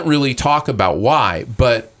 Doesn't really talk about why,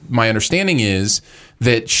 but my understanding is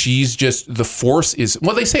that she's just, the Force is,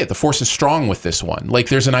 well, they say it, the Force is strong with this one. Like,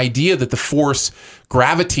 there's an idea that the Force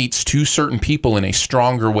gravitates to certain people in a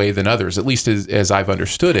stronger way than others, at least as I've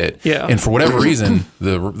understood it. Yeah. And for whatever reason,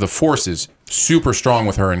 the Force is super strong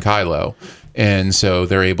with her and Kylo. And so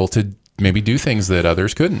they're able to maybe do things that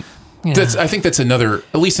others couldn't. Yeah. I think that's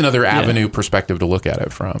at least another avenue perspective to look at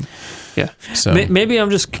it from. Yeah. So maybe I'm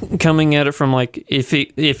just coming at it from like, if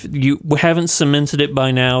you haven't cemented it by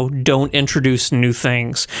now, don't introduce new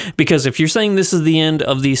things. Because if you're saying this is the end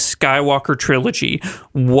of the Skywalker trilogy,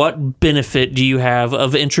 what benefit do you have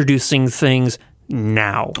of introducing things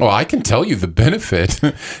now? Oh, I can tell you the benefit,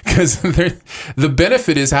 because the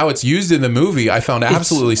benefit is how it's used in the movie. I found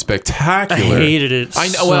absolutely spectacular. I hated it. I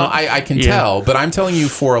know. Well, I can tell, but I'm telling you,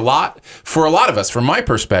 for a lot of us, from my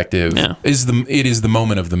perspective, it is the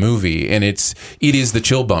moment of the movie, and it is the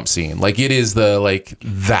chill bump scene. Like, it is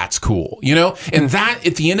that's cool, And that,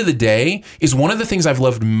 at the end of the day, is one of the things I've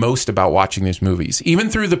loved most about watching these movies, even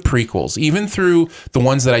through the prequels, even through the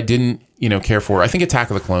ones that I didn't care for. I think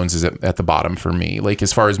Attack of the Clones is at the bottom for me, like,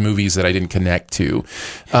 as far as movies that I didn't connect to.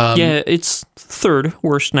 It's third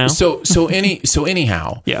worst now. So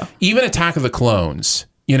anyhow, even Attack of the Clones,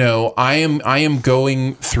 I am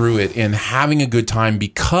going through it and having a good time,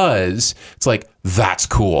 because it's like, that's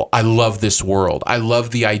cool. I love this world. I love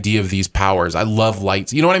the idea of these powers. I love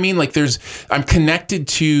lights. You know what I mean? Like, I'm connected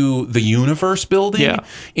to the universe building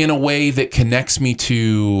in a way that connects me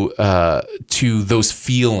to those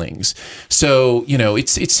feelings. So,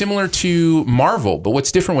 it's similar to Marvel, but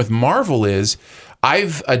what's different with Marvel is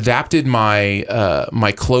I've adapted my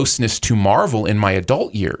my closeness to Marvel in my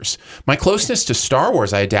adult years. My closeness to Star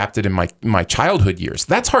Wars I adapted in my childhood years.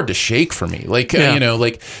 That's hard to shake for me. Like,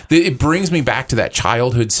 it brings me back to that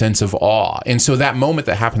childhood sense of awe. And so that moment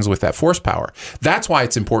that happens with that Force power, that's why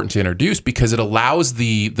it's important to introduce, because it allows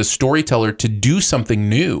the storyteller to do something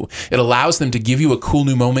new. It allows them to give you a cool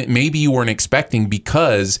new moment maybe you weren't expecting,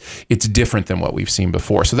 because it's different than what we've seen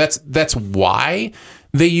before. So that's why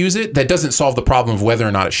they use it. That doesn't solve the problem of whether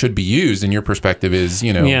or not it should be used. And your perspective is,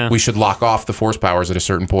 we should lock off the Force powers at a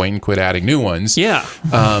certain point and quit adding new ones. Yeah.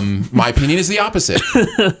 My opinion is the opposite.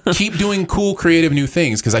 Keep doing cool, creative new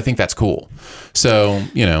things, because I think that's cool. So,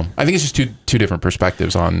 I think it's just two different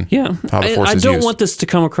perspectives on how the Force is used. I don't want this to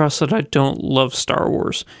come across that I don't love Star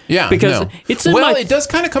Wars. Yeah, because it does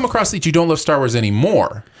kind of come across that you don't love Star Wars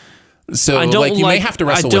anymore. So, you may have to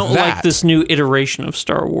wrestle with that. I don't like this new iteration of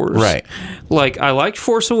Star Wars. Right. Like, I liked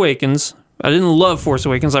Force Awakens. I didn't love Force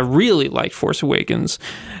Awakens. I really liked Force Awakens.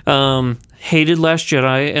 Hated Last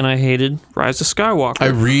Jedi, and I hated Rise of Skywalker. I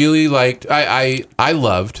really liked... I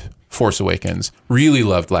loved Force Awakens. Really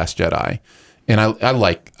loved Last Jedi. And I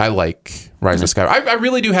like Rise of Skywalker. I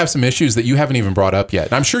really do have some issues that you haven't even brought up yet.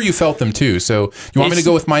 And I'm sure you felt them too. So you want me to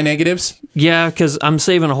go with my negatives? Yeah, because I'm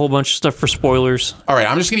saving a whole bunch of stuff for spoilers. All right,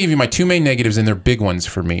 I'm just going to give you my two main negatives, and they're big ones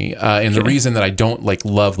for me. And the reason that I don't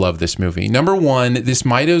love this movie. Number one, this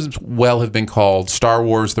might as well have been called Star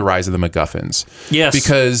Wars: The Rise of the MacGuffins. Yes.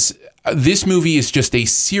 Because this movie is just a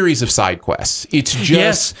series of side quests. It's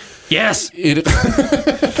just yes. It,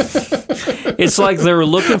 It's like they're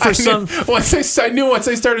looking for some. Once I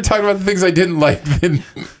started talking about the things I didn't like, then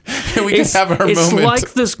we can have our It's moment.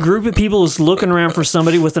 like this group of people is looking around for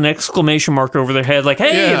somebody with an exclamation mark over their head, like,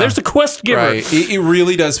 "Hey, there's a quest giver." Right. It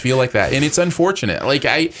really does feel like that, and it's unfortunate.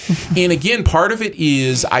 And again, part of it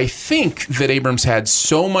is I think that Abrams had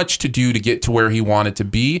so much to do to get to where he wanted to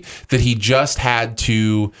be that he just had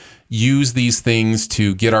to use these things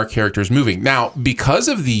to get our characters moving. Now, because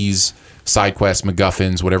of these side quests,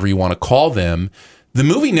 MacGuffins, whatever you want to call them, the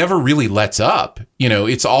movie never really lets up.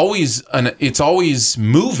 It's always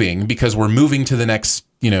moving because we're moving to the next,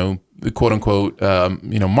 quote unquote,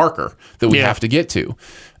 marker that we have to get to.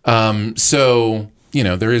 So,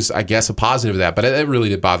 there is, I guess, a positive of that, but it really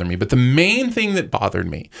did bother me. But the main thing that bothered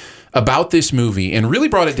me about this movie and really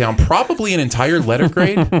brought it down probably an entire letter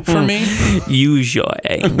grade for me. Use your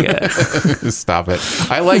anger. Stop it.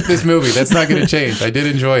 I like this movie. That's not going to change. I did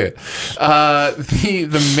enjoy it.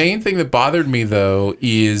 The main thing that bothered me, though,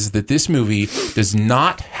 is that this movie does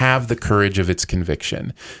not have the courage of its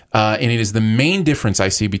conviction. And it is the main difference I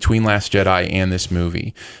see between Last Jedi and this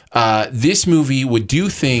movie. This movie would do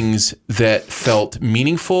things that felt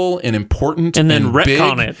meaningful and important and then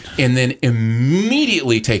retcon big, it. And then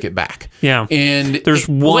immediately take it back. Yeah. And there's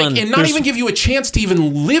one. And not even give you a chance to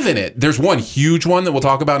even live in it. There's one huge one that we'll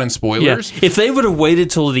talk about in spoilers. Yeah. If they would have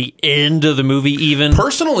waited till the end of the movie, even.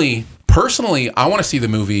 Personally, I want to see the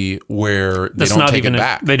movie where they don't take it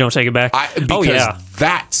back. They don't take it back.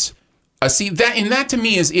 That's. That to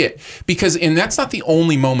me is it, and that's not the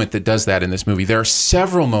only moment that does that in this movie. There are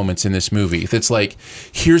several moments in this movie that's like,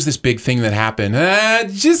 here's this big thing that happened.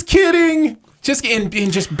 Just kidding. Just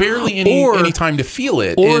barely any time to feel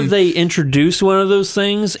it. Or they introduce one of those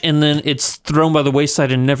things and then it's thrown by the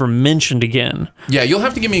wayside and never mentioned again. Yeah, you'll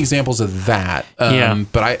have to give me examples of that.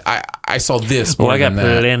 But I saw this more than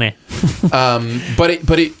that. Plenty.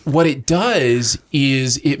 But what it does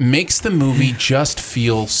is it makes the movie just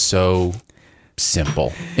feel so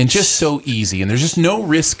simple and just so easy, and there's just no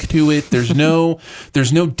risk to it. There's no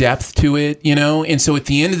depth to it, And so at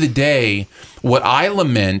the end of the day, what I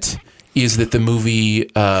lament is that the movie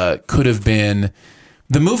could have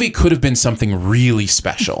been something really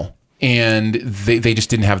special, and they just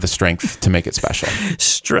didn't have the strength to make it special.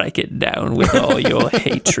 Strike it down with all your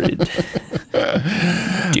hatred.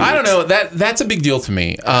 I don't know. That's a big deal to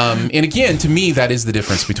me. And again, to me, that is the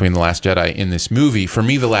difference between The Last Jedi in this movie. For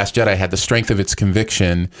me, The Last Jedi had the strength of its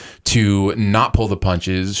conviction to not pull the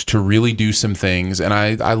punches, to really do some things, and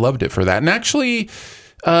I loved it for that. And actually,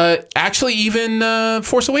 even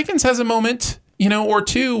Force Awakens has a moment, or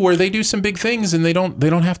two where they do some big things and they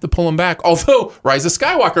don't have to pull them back. Although Rise of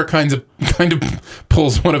Skywalker kind of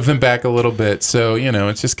pulls one of them back a little bit. So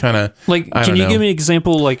it's just kind of like. Can you give me an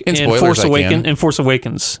example, like in Force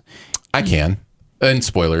Awakens? I can. And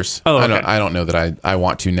spoilers. Oh, okay. I don't know that I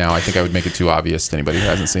want to now. I think I would make it too obvious to anybody who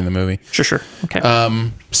hasn't seen the movie. Sure.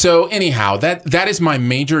 Okay. So anyhow, that is my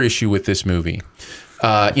major issue with this movie.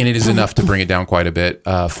 And it is enough to bring it down quite a bit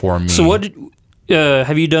for me. So what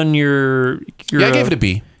have you done your Yeah, I gave it a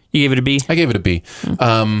B. You gave it a B? I gave it a B.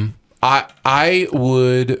 I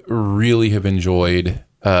would really have enjoyed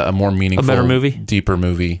a more meaningful, a better movie, deeper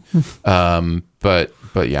movie. But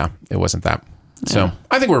yeah, it wasn't that. So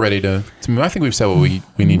I think we're ready to move. I think we've said what we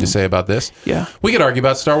need to say about this. Yeah. We could argue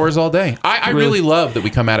about Star Wars all day. I really love that we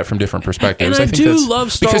come at it from different perspectives. And I think do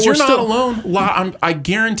love Star Wars. Because you're not alone. I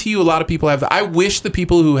guarantee you a lot of people have that. I wish the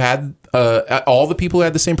people who had, all the people who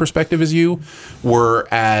had the same perspective as you were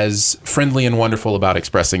as friendly and wonderful about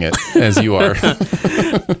expressing it as you are.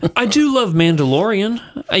 I do love Mandalorian,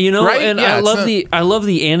 right? And yeah, I love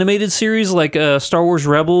the animated series like Star Wars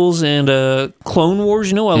Rebels and Clone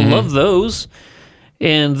Wars. I love those.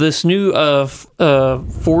 And this new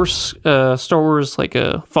Force Star Wars, like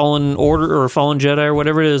a Fallen Order or Fallen Jedi or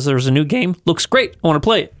whatever it is, there's a new game. Looks great. I want to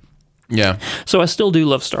play it. Yeah. So I still do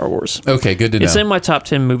love Star Wars. Okay, good to know. It's in my top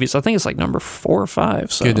 10 movies. I think it's like number 4 or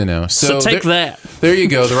 5. So. Good to know. So take that. There you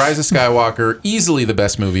go. The Rise of Skywalker, easily the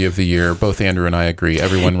best movie of the year. Both Andrew and I agree.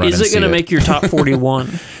 Everyone run and see it. Is it going to make your top 41?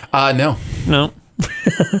 No. No?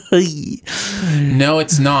 No,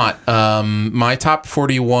 it's not. My top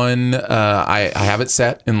 41, I have it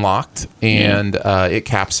set and locked, and it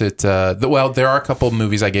caps it. There are a couple of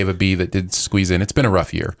movies I gave a B that did squeeze in. It's been a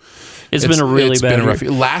rough year. It's been a really bad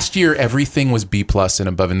year. Last year, everything was B+ and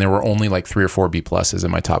above, and there were only like 3 or 4 B+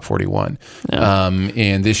 in my top 41. Yeah.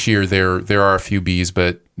 And this year, there are a few Bs,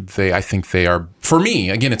 but I think they are, for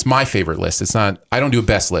me, again, it's my favorite list. It's not, I don't do a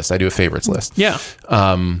best list. I do a favorites list. Yeah.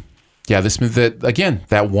 Yeah,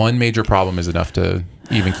 that one major problem is enough to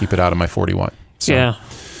even keep it out of my 41. So, Yeah.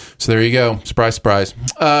 So there you go. Surprise, surprise.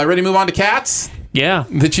 Ready to move on to Cats Yeah.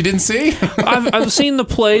 that you didn't see? I've seen the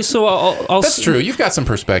play, so I'll That's true. You've got some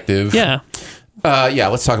perspective. Yeah.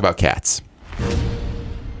 Let's talk about Cats.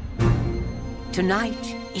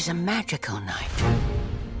 Tonight is a magical night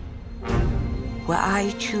where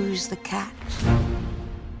I choose the cat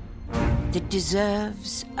that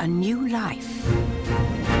deserves a new life.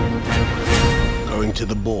 Going to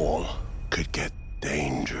the ball could get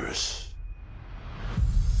dangerous.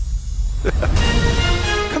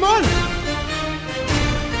 Come on!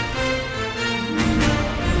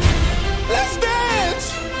 Let's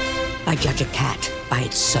dance! I judge a cat by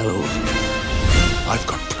its soul. I've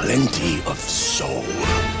got plenty of soul.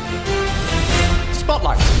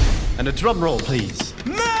 Spotlight. And a drum roll, please.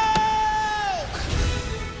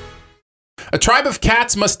 A tribe of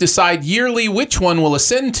cats must decide yearly which one will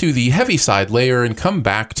ascend to the Heaviside layer and come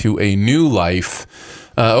back to a new life.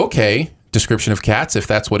 Okay. Description of Cats, if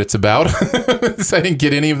that's what it's about. I didn't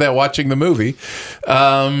get any of that watching the movie.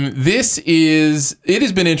 It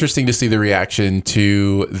has been interesting to see the reaction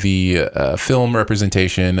to the film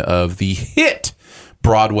representation of the hit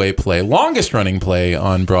Broadway play, longest running play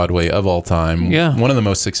on Broadway of all time. Yeah. One of the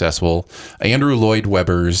most successful, Andrew Lloyd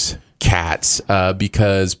Webber's Cats,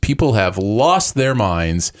 because people have lost their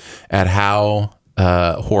minds at how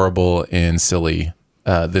horrible and silly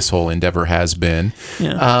this whole endeavor has been.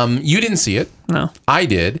 Yeah. You didn't see it. No. I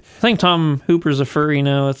did. I think Tom Hooper's a furry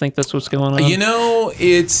now. I think that's what's going on. You know,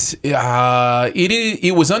 it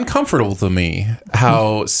was uncomfortable to me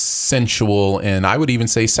how sensual and I would even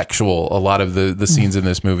say sexual a lot of the scenes in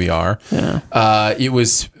this movie are. Yeah. It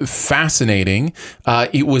was fascinating.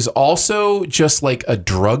 It was also just like a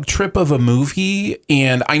drug trip of a movie,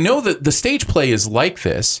 and I know that the stage play is like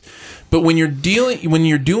this. But when you're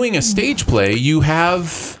doing a stage play, you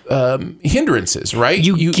have hindrances, right?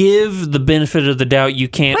 You give the benefit of the doubt. You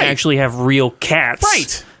can't Right. actually have real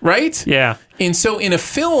cats. Right? Yeah. And so in a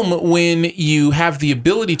film, when you have the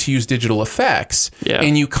ability to use digital effects Yeah.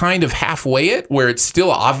 and you kind of halfway it, where it's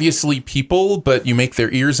still obviously people, but you make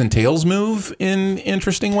their ears and tails move in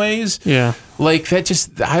interesting ways. Yeah. Like that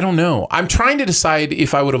just, I don't know. I'm trying to decide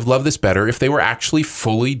if I would have loved this better if they were actually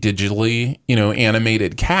fully digitally,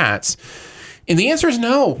 animated cats. And the answer is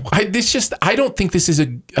no. I don't think this is a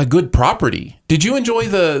good property. Did you enjoy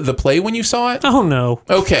the play when you saw it? Oh no.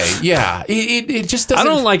 Okay, yeah. It just doesn't. I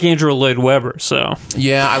don't like Andrew Lloyd Webber, so.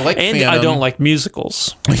 Yeah, I like And Phantom. I don't like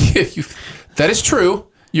musicals. That is true.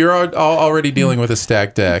 You're already dealing with a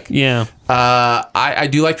stacked deck. Yeah. I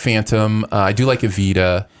do like Phantom. I do like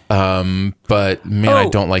Evita. But man, I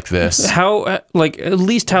don't like this. How, at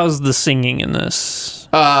least how's the singing in this?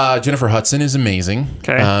 Jennifer Hudson is amazing.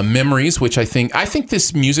 Okay. Memories, which I think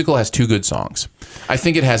this musical has two good songs. I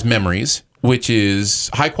think it has Memories, which is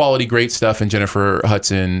high quality, great stuff, and Jennifer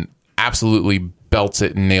Hudson absolutely belts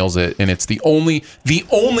it and nails it. And it's the only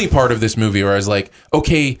part of this movie where I was like,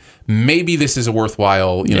 okay, maybe this is a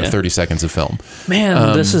worthwhile, 30 seconds of film.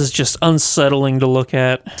 Man, this is just unsettling to look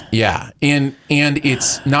at. Yeah. And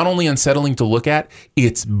it's not only unsettling to look at,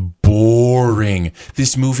 it's boring.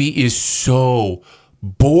 This movie is so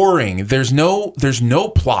boring. There's no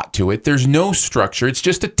plot to it. There's no structure. It's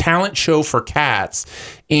just a talent show for cats,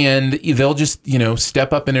 and they'll just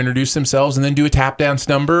step up and introduce themselves and then do a tap dance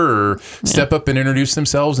number, or step up and introduce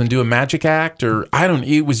themselves and do a magic act, or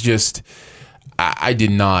it was just I did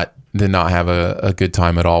not have a good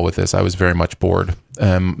time at all with this. I was very much bored.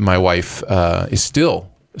 My wife is still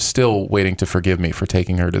waiting to forgive me for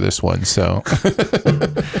taking her to this one. So,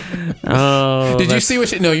 did you see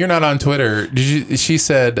what? No, you're not on Twitter. Did you? She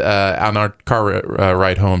said on our car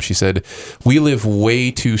ride home, she said, "We live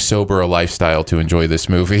way too sober a lifestyle to enjoy this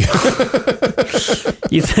movie."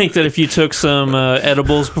 You think that if you took some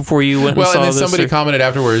edibles before you went and saw and then this, somebody commented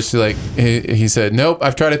afterwards, like he said, "Nope,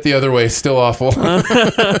 I've tried it the other way. Still awful."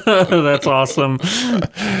 That's awesome.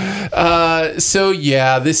 So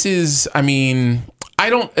yeah, this is. I mean.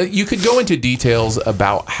 You could go into details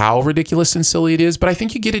about how ridiculous and silly it is, but I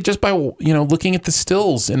think you get it just by, looking at the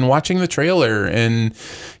stills and watching the trailer, and,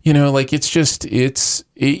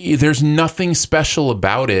 there's nothing special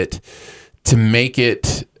about it to make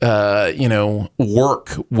it,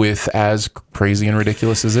 work with as crazy and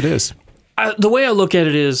ridiculous as it is. The way I look at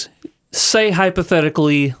it is, say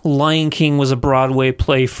hypothetically Lion King was a Broadway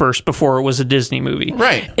play first before it was a Disney movie.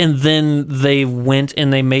 Right. And then they went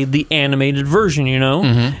and they made the animated version,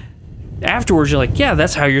 Mm-hmm. Afterwards, you're like, yeah,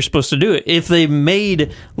 that's how you're supposed to do it. If they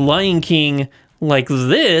made Lion King like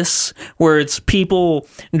this, where it's people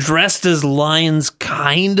dressed as lions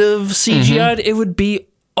kind of CGI'd, it would be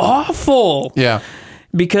awful. Yeah.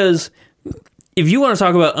 Because if you want to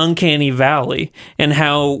talk about Uncanny Valley and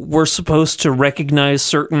how we're supposed to recognize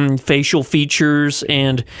certain facial features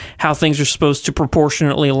and how things are supposed to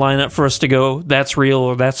proportionately line up for us to go, that's real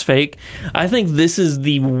or that's fake, I think this is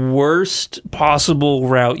the worst possible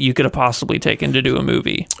route you could have possibly taken to do a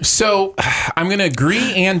movie. So I'm going to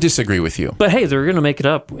agree and disagree with you. But hey, they're going to make it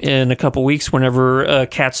up in a couple weeks whenever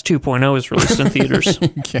Cats 2.0 is released in theaters.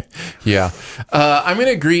 Yeah. I'm going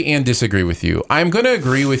to agree and disagree with you. I'm going to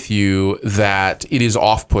agree with you that it is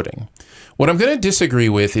off-putting. What I'm going to disagree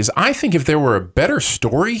with is I think if there were a better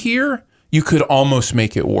story here, you could almost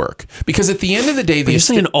make it work. Because at the end of the day... You're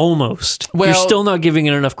saying almost. Well, you're still not giving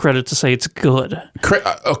it enough credit to say it's good.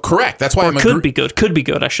 Correct. That's why could be good. Could be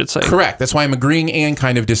good, I should say. Correct. That's why I'm agreeing and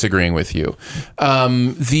kind of disagreeing with you.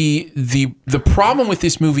 The problem with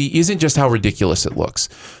this movie isn't just how ridiculous it looks.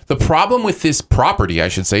 The problem with this property, I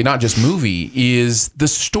should say, not just movie, is the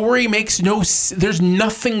story makes there's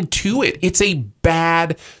nothing to it. It's a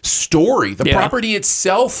bad story. The property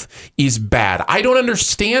itself is bad. I don't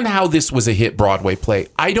understand how this was a hit Broadway play.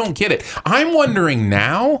 I don't get it. I'm wondering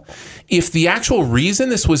now if the actual reason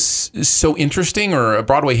this was so interesting or a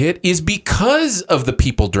Broadway hit is because of the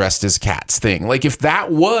people dressed as cats thing. Like if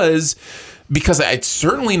that was... Because it's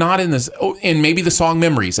certainly not in this, and maybe the song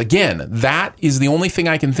Memories. Again, that is the only thing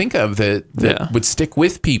I can think of that would stick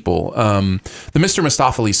with people. The Mr.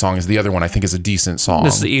 Mistopheles song is the other one I think is a decent song.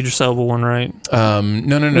 This is the Idris Elba one, right?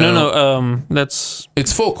 No. That's...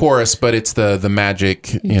 It's full chorus, but it's the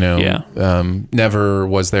magic, never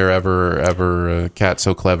was there ever a cat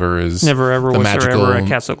so clever as Never ever the was magical there ever a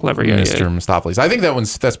cat so clever. Mr. Mistopheles. I think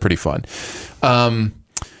that's pretty fun.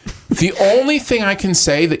 The only thing I can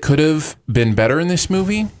say that could have been better in this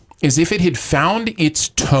movie is if it had found its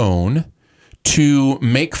tone to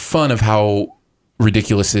make fun of how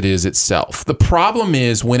ridiculous it is itself. The problem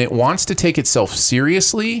is when it wants to take itself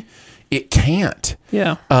seriously, it can't.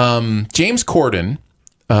 Yeah. James Corden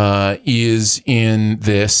is in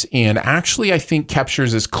this and actually I think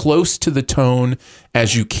captures as close to the tone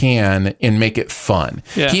as you can and make it fun.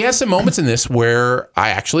 Yeah. He has some moments in this where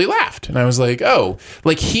I actually laughed and I was like, oh,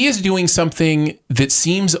 like he is doing something that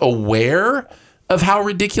seems aware of how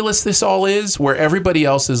ridiculous this all is, where everybody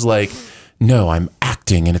else is like, no, I'm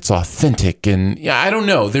acting and it's authentic. And I don't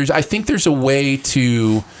know. I think there's a way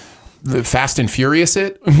to Fast and Furious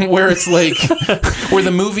it, where it's like, where the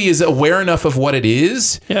movie is aware enough of what it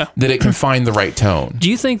is that it can find the right tone. Do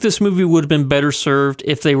you think this movie would have been better served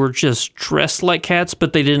if they were just dressed like cats,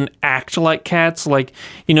 but they didn't act like cats? Like,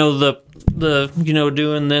 the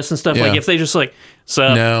doing this and stuff. Yeah. Like if they just like,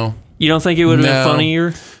 no, you don't think it would have been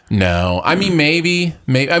funnier? No, I mean, maybe.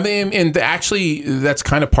 I mean, and actually that's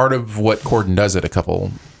kind of part of what Corden does at a couple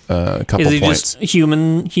is he points. Just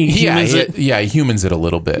humans it? He humans it a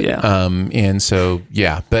little bit. Yeah. And so,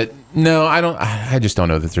 but no, I just don't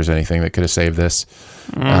know that there's anything that could have saved this.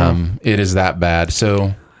 It is that bad.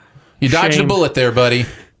 So you dodged a bullet there, buddy.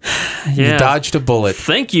 Yeah. You dodged a bullet.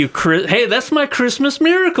 Thank you, Chris. Hey, that's my Christmas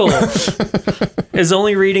miracle. Is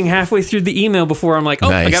only reading halfway through the email before I'm like,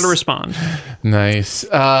 nice. I got to respond. Nice.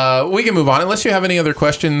 We can move on unless you have any other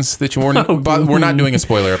questions that you weren't. We're not doing a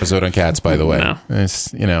spoiler episode on Cats, by the way. No.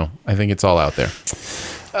 It's, I think it's all out there.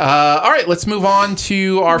 All right, let's move on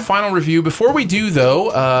to our final review. Before we do,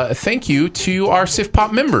 though, thank you to our Sif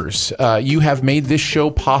Pop members. You have made this show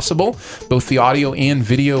possible, both the audio and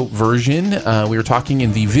video version. We were talking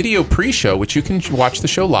in the video pre-show, which you can watch the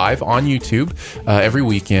show live on YouTube every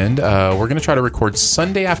weekend. We're going to try to record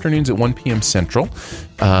Sunday afternoons at 1 p.m. Central.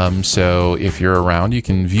 So if you're around, you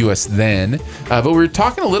can view us then. But we were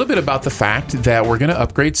talking a little bit about the fact that we're going to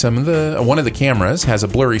upgrade one of the cameras has a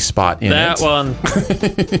blurry spot in it. That one.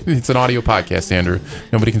 It's an audio podcast, Andrew.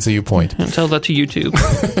 Nobody can see you point. Tell that to YouTube.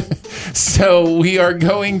 So we are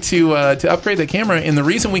going to upgrade the camera, and the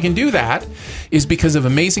reason we can do that is because of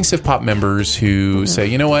amazing Sif Pop members who say,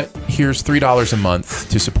 you know what, here's $3 a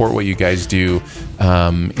month to support what you guys do,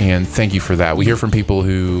 and thank you for that. We hear from people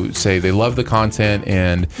who say they love the content,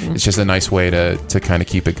 and it's just a nice way to kind of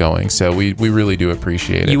keep it going. So we really do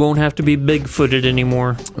appreciate it. You won't have to be Bigfooted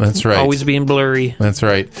anymore. That's right. Always being blurry. That's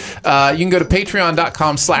right. You can go to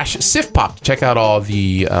patreon.com/SifPop to check out all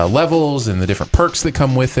the levels and the different perks that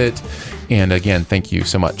come with it. And again, thank you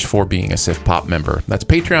so much for being a Sif Pop member. That's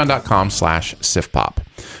patreon.com/SifPop.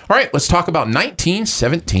 All right, let's talk about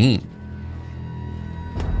 1917.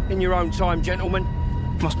 In your own time, gentlemen.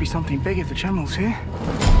 Must be something big if the General's here.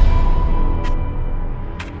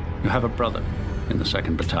 You have a brother in the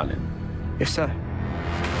 2nd Battalion. Yes, sir.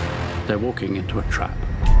 They're walking into a trap.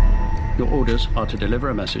 Your orders are to deliver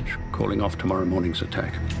a message calling off tomorrow morning's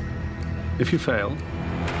attack. If you fail,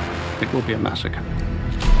 it will be a massacre.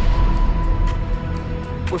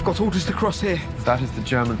 We've got orders to cross here. That is the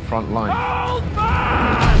German front line.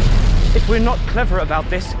 If we're not clever about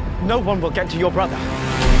this, no one will get to your brother.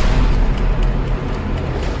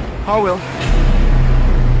 I will.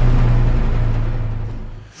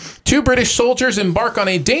 Two British soldiers embark on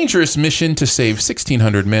a dangerous mission to save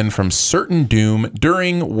 1,600 men from certain doom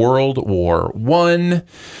during World War I.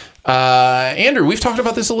 Andrew, we've talked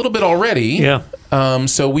about this a little bit already. Yeah.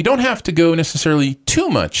 So we don't have to go necessarily too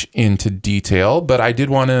much into detail, but I did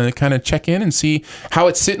want to kind of check in and see how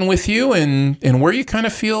it's sitting with you and where you kind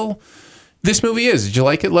of feel this movie is. Did you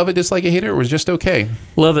like it, love it, dislike it, hate it, or was it just okay?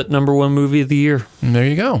 Love it. #1 movie of the year. And there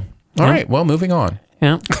you go. All right. Well, moving on.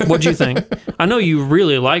 Yeah. What'd you think? I know you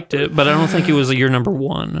really liked it, but I don't think it was your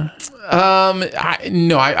 #1.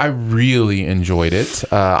 I really enjoyed it.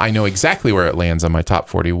 I know exactly where it lands on my top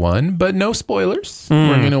 41, but no spoilers.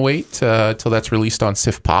 We're going to wait till that's released on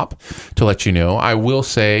Sif Pop to let you know. I will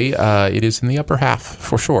say it is in the upper half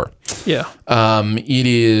for sure. Yeah. It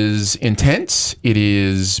is intense. It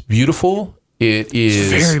is beautiful. It is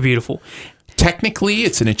very beautiful. Technically,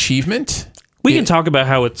 it's an achievement. We can talk about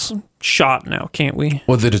how it's shot now, can't we?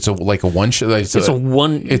 Well, that it's a one shot.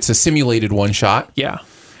 It's a simulated one shot. Yeah.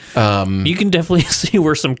 You can definitely see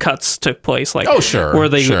where some cuts took place, like where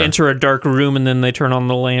they enter a dark room and then they turn on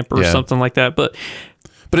the lamp or something like that. But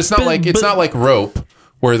it's not like Rope,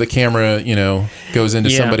 where the camera goes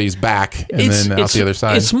into somebody's back and then out the other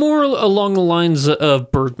side. It's more along the lines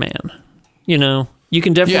of Birdman. You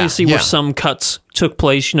can definitely see where some cuts took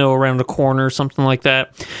place, around a corner or something like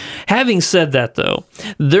that. Having said that, though,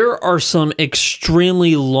 there are some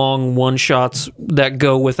extremely long one-shots that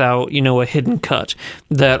go without, a hidden cut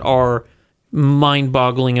that are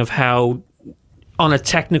mind-boggling of how, on a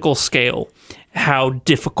technical scale, how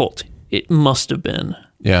difficult it must have been.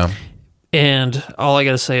 Yeah. And all I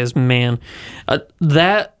got to say is, man,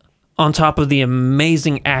 that on top of the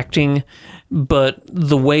amazing acting, but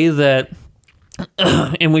the way that...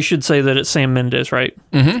 and we should say that it's Sam Mendes, right?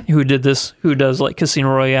 Mm-hmm. Who did this? Who does like Casino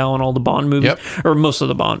Royale and all the Bond movies, or most of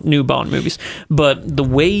the new Bond movies? But the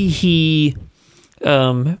way he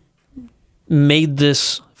made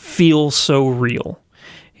this feel so real,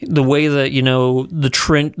 the way that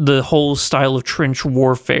the whole style of trench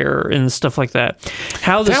warfare and stuff like that.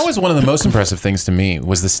 That was one of the most impressive things to me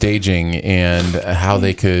was the staging and how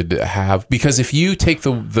they could have, because if you take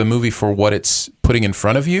the movie for what it's putting in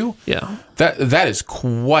front of you, that is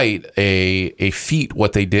quite a feat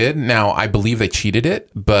what they did. Now I believe they cheated it,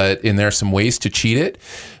 and there are some ways to cheat it,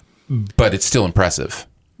 but it's still impressive.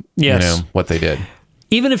 Yes. What they did.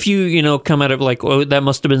 Even if you, come at it like, oh, that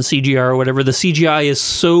must have been CGI or whatever, the CGI is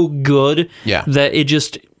so good that it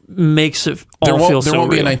just makes it all feel so real. There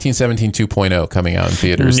won't be a 1917 2.0 coming out in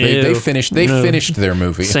theaters. No, they finished their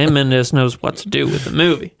movie. Sam Mendes knows what to do with the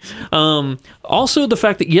movie. Also, the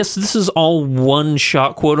fact that, yes, this is all one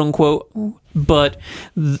shot, quote unquote, but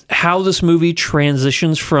how this movie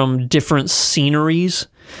transitions from different sceneries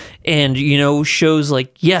and, shows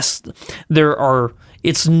like, yes, there are...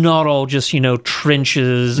 It's not all just,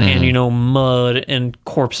 trenches and, mud and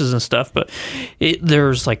corpses and stuff, but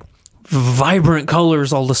there's like vibrant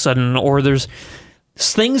colors all of a sudden, or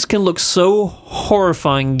things can look so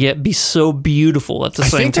horrifying yet be so beautiful at the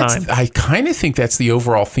same time. I kind of think that's the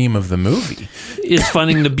overall theme of the movie. Is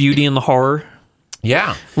finding the beauty in the horror.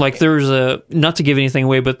 Yeah. Like there's not to give anything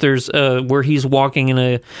away, but there's where he's walking in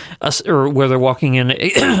where they're walking in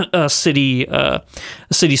a city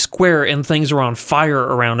square and things are on fire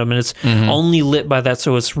around him and it's only lit by that.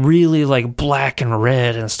 So it's really like black and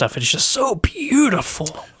red and stuff. It's just so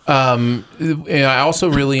beautiful. I also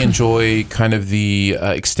really enjoy kind of the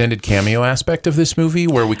extended cameo aspect of this movie,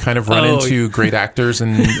 where we kind of run into great actors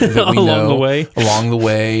and that we know along the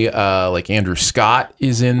way. Like Andrew Scott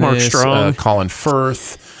is in Mark this, Strong. Colin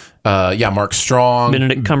Firth. Mark Strong,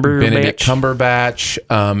 Benedict Cumberbatch.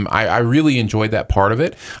 I really enjoyed that part of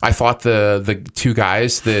it. I thought the two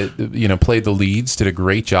guys that played the leads did a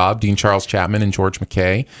great job. Dean Charles Chapman and George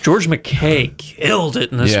McKay. George McKay killed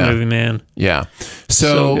it in this movie, man. Yeah.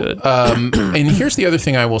 So good. And here's the other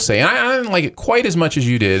thing I will say, and I didn't like it quite as much as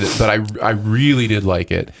you did, but I really did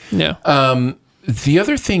like it. Yeah. The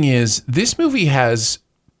other thing is, this movie has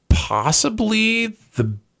possibly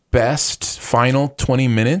the best final 20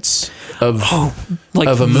 minutes of a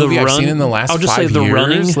movie I've seen in the last 5 years.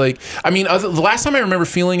 Running. The last time I remember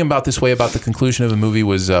feeling about this way about the conclusion of a movie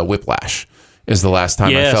was Whiplash. Is the last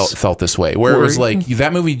time I felt this way, where it was like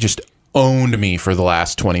that movie just owned me for the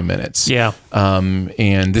last 20 minutes. Yeah.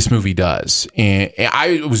 And this movie does. And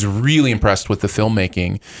I was really impressed with the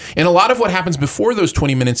filmmaking. And a lot of what happens before those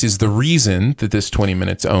 20 minutes is the reason that this 20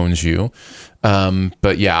 minutes owns you.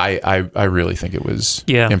 But yeah, I really think it was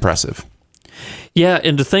impressive. Yeah,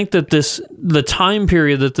 and to think that the time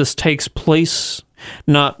period that this takes place,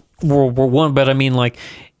 not World War I, but I mean, like,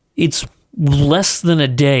 it's less than a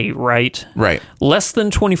day, right? Right. Less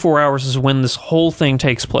than 24 hours is when this whole thing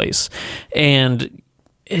takes place. And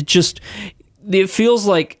it feels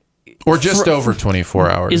like... Or just over 24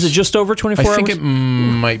 hours. Is it just over 24 hours? I think it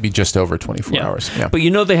might be just over 24 hours. Yeah. But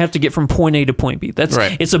they have to get from point A to point B. That's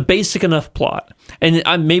right. It's a basic enough plot. And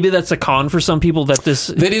maybe that's a con for some people that this...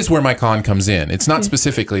 That is where my con comes in. It's not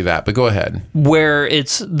specifically that, but go ahead. Where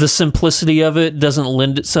it's the simplicity of it doesn't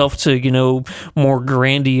lend itself to, more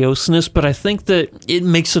grandioseness, but I think that it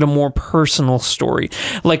makes it a more personal story.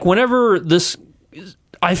 Like whenever this...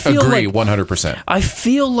 I feel agree, like 100%. I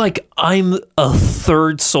feel like I'm a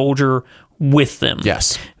third soldier with them.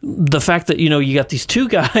 Yes. The fact that, you got these two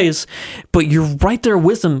guys, but you're right there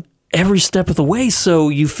with them every step of the way. So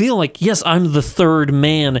you feel like, yes, I'm the third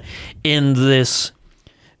man in this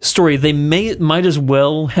story. They might as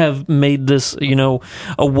well have made this,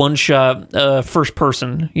 a one-shot first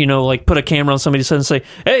person, like put a camera on somebody's head and say,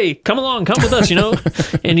 hey, come along, come with us,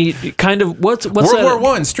 and he kind of, what's World that?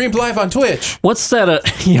 War I, streamed live on Twitch. What's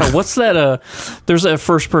that? There's a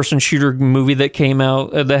first-person shooter movie that came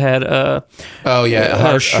out that had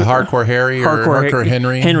Hardcore Harry or Hardcore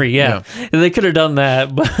Henry. Henry, yeah. They could have done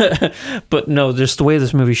that, but no, just the way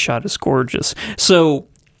this movie's shot is gorgeous. So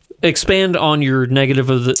expand on your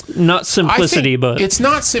negative of the not simplicity, but it's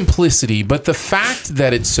not simplicity, but the fact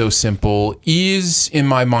that it's so simple is, in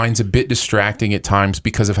my mind, a bit distracting at times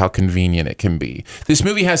because of how convenient it can be. This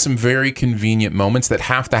movie has some very convenient moments that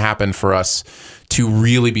have to happen for us to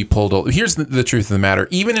really be pulled over. Here's the truth of the matter.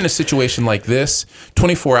 Even in a situation like this,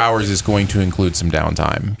 24 hours is going to include some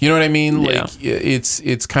downtime. You know what I mean? Yeah. Like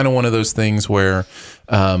it's kind of one of those things where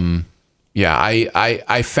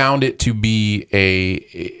I found it to be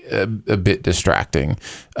a bit distracting,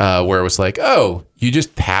 where it was like, oh, you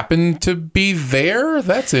just happen to be there?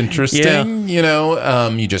 That's interesting. Yeah.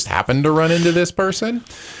 You just happen to run into this person.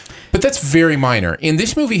 But that's very minor. And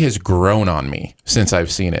this movie has grown on me since I've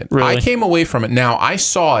seen it. Really? I came away from it. Now, I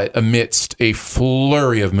saw it amidst a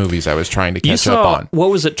flurry of movies I was trying to catch up on.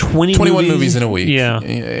 What was it, 21 movies in a week.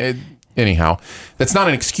 Yeah. Anyhow, that's not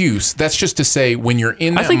an excuse. That's just to say when you're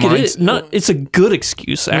in that mindset. I think it's a good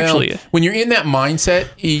excuse, actually. Well, when you're in that mindset,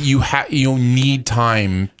 you need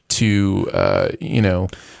time to,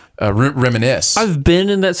 reminisce. I've been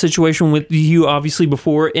in that situation with you, obviously,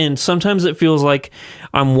 before, and sometimes it feels like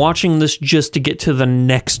I'm watching this just to get to the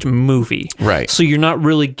next movie. Right. So you're not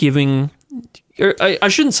really giving... I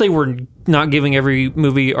shouldn't say we're not giving every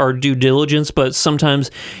movie our due diligence, but sometimes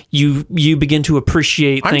you begin to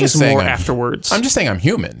appreciate things more afterwards. I'm just saying I'm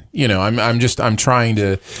human. I'm trying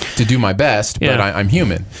to do my best, but I'm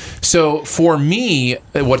human. So for me,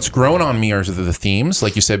 what's grown on me are the themes.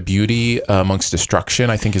 Like you said, beauty amongst destruction,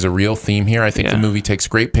 I think, is a real theme here. I think the movie takes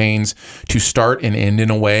great pains to start and end in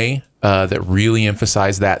a way that really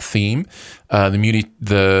emphasize that theme.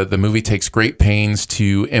 The movie takes great pains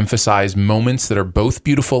to emphasize moments that are both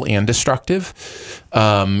beautiful and destructive,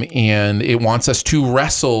 and it wants us to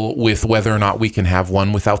wrestle with whether or not we can have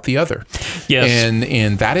one without the other. Yes,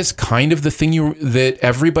 and that is kind of the thing that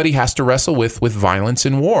everybody has to wrestle with violence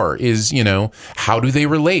and war. Is how do they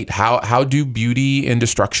relate? How do beauty and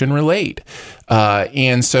destruction relate?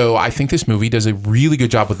 And so I think this movie does a really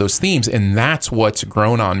good job with those themes, and that's what's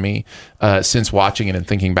grown on me since watching it and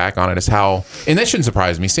thinking back on it. Is how, and that shouldn't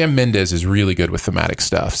surprise me. Sam Mendes is really good with thematic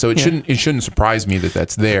stuff, so it shouldn't surprise me that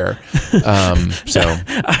that's there. So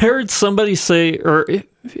I heard somebody say, or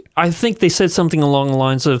I think they said something along the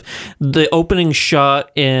lines of the opening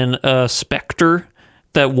shot in Spectre.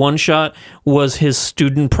 That one shot was his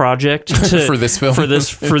student project for this film, for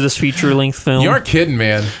this feature length film. You aren't kidding,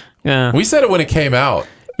 man. Yeah, we said it when it came out.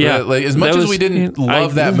 Yeah, like, as much as we didn't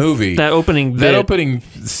love that movie, that opening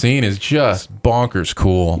scene is just bonkers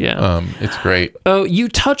cool. Yeah, it's great. Oh, you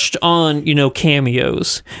touched on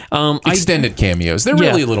cameos, extended cameos. They're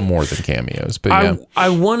really a little more than cameos, but I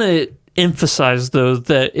want to emphasize though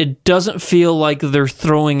that it doesn't feel like they're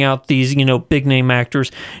throwing out these big name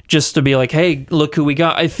actors just to be like, hey, look who we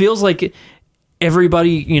got. It feels like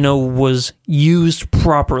everybody, was used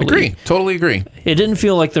properly. Totally agree. It didn't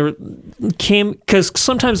feel like because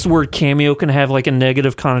sometimes the word cameo can have like a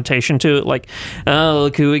negative connotation to it, like, oh,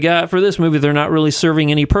 look who we got for this movie. They're not really serving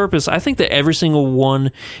any purpose. I think that every single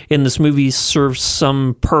one in this movie serves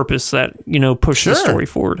some purpose that, pushed the story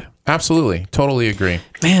forward. Absolutely. Totally agree.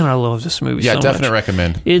 Man, I love this movie so much. Yeah, definite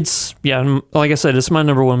recommend. It's, like I said, it's my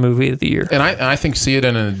number one movie of the year. And I think see it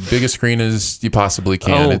in a biggest screen as you possibly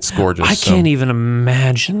can. It's gorgeous. I can't even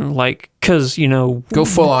imagine, because, go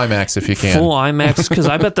full IMAX if you can. Full IMAX, because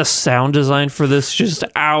I bet the sound design for this is just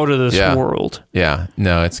out of this world. Yeah.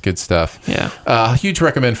 No, it's good stuff. Yeah. Huge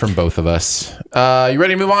recommend from both of us. You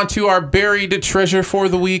ready to move on to our buried treasure for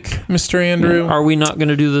the week, Mr. Andrew? Are we not going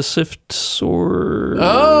to do the Sith Sword?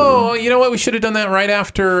 Oh, you know what? We should have done that right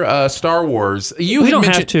after Star Wars. We don't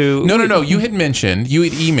have to. No. You had mentioned, you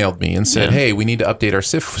had emailed me and said, hey, we need to update our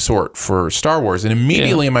Sith Sword for Star Wars. And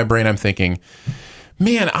immediately in my brain, I'm thinking,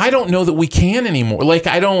 man, I don't know that we can anymore.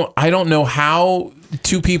 I don't know how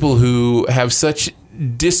two people who have such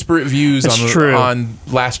disparate views on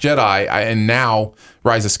Last Jedi and now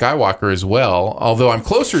Rise of Skywalker as well, although I'm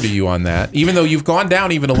closer to you on that, even though you've gone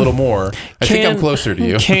down even a little more. I think I'm closer to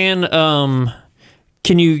you.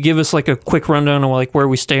 Can you give us a quick rundown of where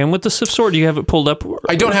we stand with the Sith Sword? Do you have it pulled up?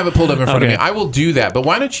 I don't have it pulled up in front of me. I will do that, but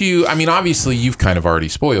why don't you? I mean, obviously, you've kind of already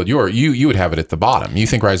spoiled you would have it at the bottom. You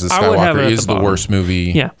think Rise of Skywalker is the worst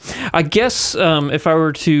movie? Yeah, I guess if I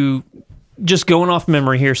were to just going off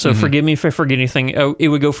memory here, so forgive me if I forget anything. It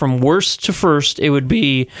would go from worst to first. It would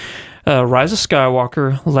be Rise of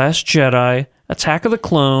Skywalker, Last Jedi, Attack of the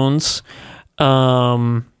Clones,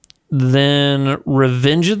 then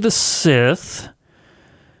Revenge of the Sith.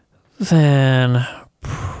 Then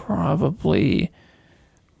probably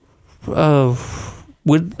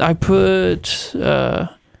would I put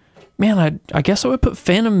I guess I would put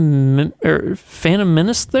Phantom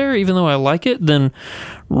Menace there, even though I like it. Then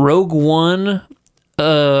Rogue One,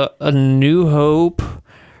 A New Hope,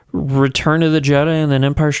 Return of the Jedi, and then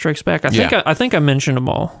Empire Strikes Back. I think I mentioned them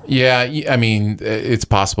all. Yeah, I mean, it's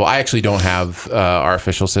possible. I actually don't have our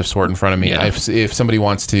official Sith Sword in front of me. Yeah. If somebody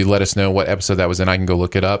wants to let us know what episode that was in, I can go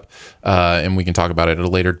look it up, and we can talk about it at a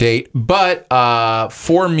later date. But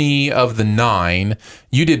for me, of the 9,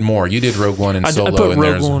 you did more. You did Rogue One and Solo in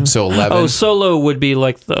there. So 11. Oh, Solo would be the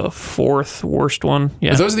 4th worst one.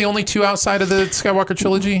 Yeah. Are those the only 2 outside of the Skywalker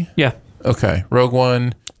trilogy? Yeah. Okay. Rogue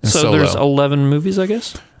One and Solo. So there's 11 movies, I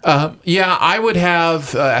guess? Yeah, I would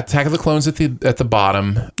have Attack of the Clones at the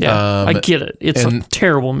bottom. Yeah, I get it. It's a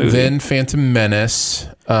terrible movie. Then Phantom Menace.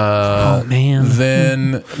 Oh man.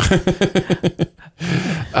 Then,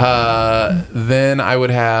 then I would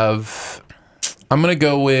have. I'm gonna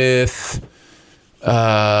go with. Man,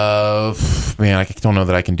 I don't know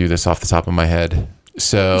that I can do this off the top of my head.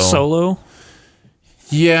 So Solo.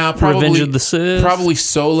 Yeah, probably Revenge of the Sith. Probably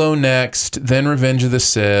Solo next, then Revenge of the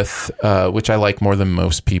Sith, which I like more than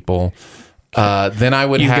most people. Then I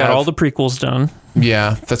would You've got all the prequels done.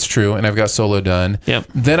 Yeah, that's true, and I've got Solo done. Yep.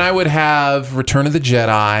 Then I would have Return of the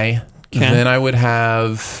Jedi. Okay. Then I would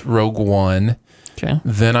have Rogue One. Okay.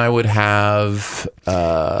 Then I would have.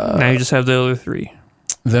 Now you just have the other 3.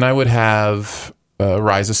 Then I would have. The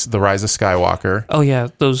Rise of Skywalker. Oh yeah,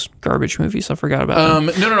 those garbage movies. I forgot about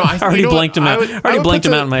them. No. I already blanked them out. I already blanked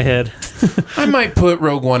them out in my head. I might put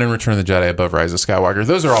Rogue One and Return of the Jedi above Rise of Skywalker.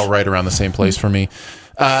 Those are all right around the same place for me.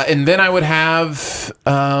 And then I would have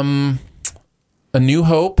A New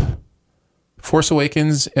Hope, Force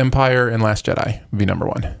Awakens, Empire, and Last Jedi would be number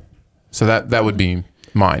 1. So that would be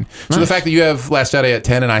mine. So the fact that you have Last Jedi at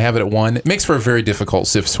 10 and I have it at 1, it makes for a very difficult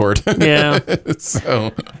Sith Sword. Yeah.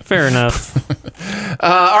 So fair enough.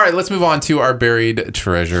 All right, let's move on to our buried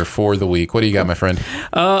treasure for the week. What do you got, my friend?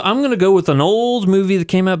 I'm going to go with an old movie that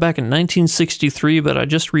came out back in 1963, but I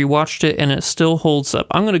just rewatched it and it still holds up.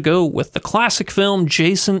 I'm going to go with the classic film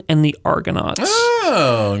Jason and the Argonauts.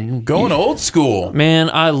 Oh, going old school. Man,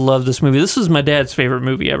 I love this movie. This is my dad's favorite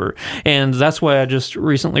movie ever, and that's why I just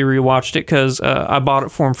recently rewatched it, because I bought it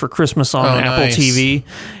for him for Christmas on Apple TV,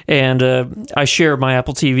 and I share my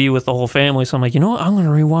Apple TV with the whole family, so I'm like, you know what, I'm going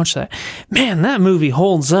to rewatch that. Man, that movie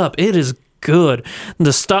holds up. It is good.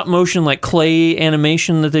 The stop motion clay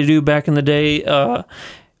animation that they do back in the day, man,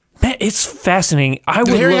 it's fascinating.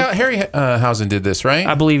 Harryhausen did this, right?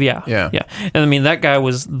 I believe, yeah. And I mean, that guy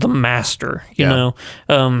was the master, you know.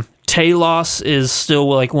 Talos is still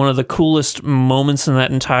one of the coolest moments in that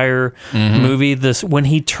entire movie. This when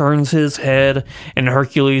he turns his head and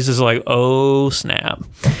Hercules is like, oh snap.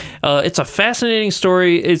 It's a fascinating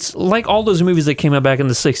story. It's like all those movies that came out back in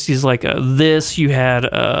the 60s, this. You had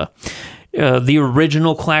the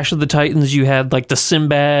original Clash of the Titans. You had the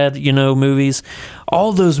Sinbad, movies.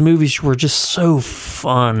 All those movies were just so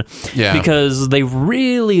fun, because they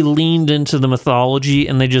really leaned into the mythology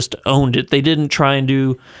and they just owned it. They didn't try and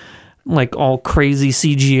do like all crazy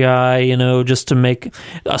CGI, you know, just to make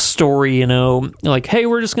a story, you know, like, hey,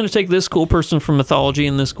 we're just going to take this cool person from mythology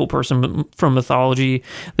and this cool person from mythology.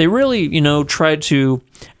 They really, you know, tried to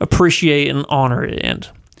appreciate and honor it. And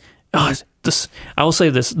I will say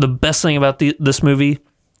this, the best thing about this movie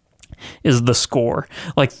is the score.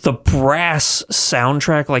 Like the brass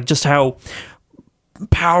soundtrack, like just how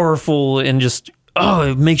powerful and just,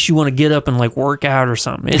 it makes you want to get up and like work out or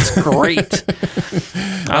something. It's great.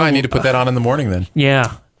 I need to put that on in the morning then.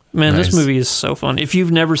 Yeah. Man, Nice. This movie is so fun. If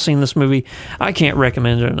you've never seen this movie, I can't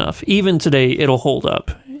recommend it enough. Even today, it'll hold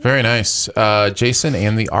up. Very nice. Jason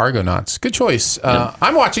and the Argonauts. Good choice.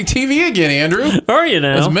 I'm watching TV again, Andrew. Are you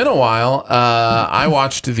now? It's been a while. I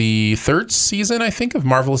watched the 3rd season, I think, of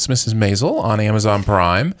Marvelous Mrs. Maisel on Amazon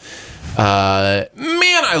Prime. Man,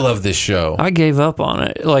 I love this show. I gave up on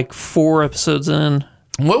it like 4 episodes in.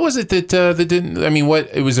 What was it that didn't? I mean,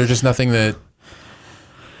 was there just nothing that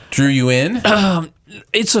drew you in?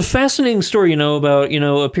 It's a fascinating story, you know, about, you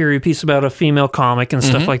know, a period piece about a female comic and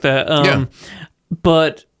stuff like that.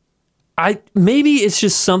 But maybe it's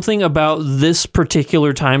just something about this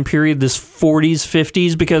particular time period, this 40s,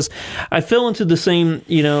 50s, because I fell into the same,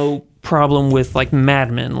 you know, problem with like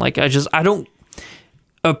Mad Men. Like I don't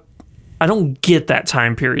get that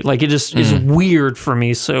time period. Like it just is weird for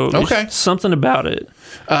me. So there's something about it.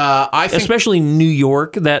 I think, especially New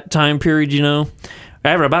York, that time period, you know.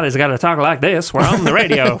 Everybody's got to talk like this. We're on the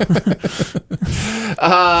radio.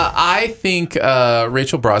 I think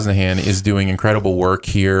Rachel Brosnahan is doing incredible work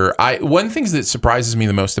here. One of the things that surprises me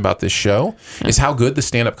the most about this show is how good the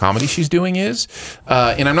stand-up comedy she's doing is.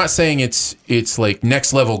 And I'm not saying it's like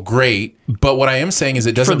next level great, but what I am saying is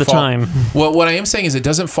it doesn't for the time. Well, what I am saying is it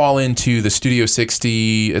doesn't fall into the Studio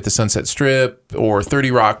 60 at the Sunset Strip or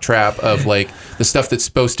 30 Rock trap of like the stuff that's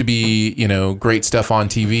supposed to be, you know, great stuff on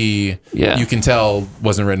TV. Yeah. You can tell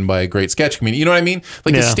wasn't written by a great sketch comedian. You know what I mean?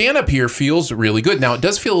 Like the stand-up here feels really good. Now, it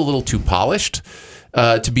does feel a little too polished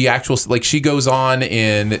to be actual. Like she goes on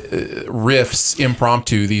and riffs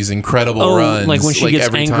impromptu these incredible runs. Like when she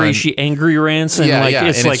gets angry, time. she angry rants. And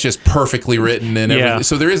It's just perfectly written and everything.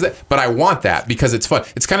 So there is that. But I want that because it's fun.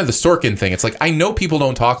 It's kind of the Sorkin thing. It's like, I know people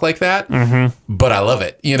don't talk like that, but I love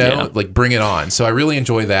it. You know, like bring it on. So I really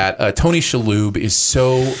enjoy that. Tony Shalhoub is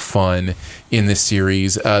so fun in this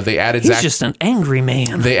series. They added He's just an angry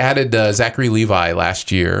man. They added Zachary Levi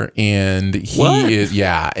last year, and he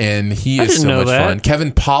is so much fun.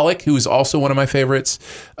 Kevin Pollak, who is also one of my favorites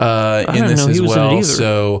in this as well.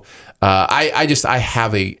 So I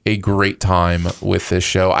have a great time with this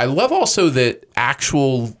show. I love also that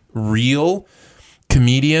actual real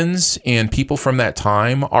comedians and people from that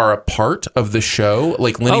time are a part of the show,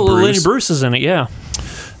 like Lenny Bruce. Lenny Bruce is in it, yeah.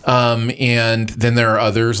 And then there are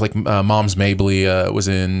others like Moms Mabley was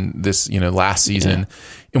in this, you know, last season. Yeah.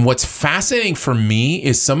 And what's fascinating for me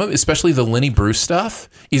is especially the Lenny Bruce stuff,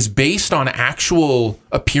 is based on actual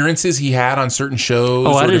appearances he had on certain shows.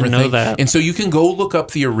 Oh, I didn't know that. And so you can go look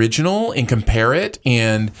up the original and compare it,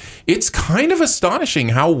 and it's kind of astonishing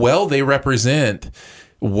how well they represent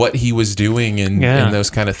what he was doing and those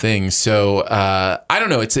kind of things. So I don't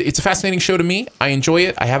know. It's a fascinating show to me. I enjoy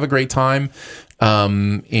it. I have a great time.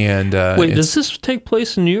 Wait, does this take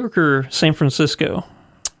place in New York or San Francisco?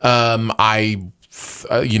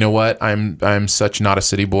 You know what? I'm such not a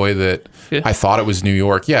city boy that I thought it was New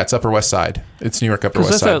York. Yeah, it's Upper West Side. It's New York Upper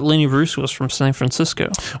West Side. I thought Lenny Bruce was from San Francisco.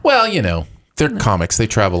 Well, you know, they're comics. They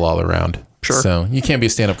travel all around. Sure. So you can't be a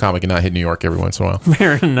stand-up comic and not hit New York every once in a while.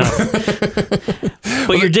 Fair enough.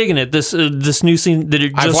 But you're digging it. This new scene, did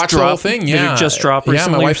it just I've watched drop? the whole thing, yeah. Did it just drop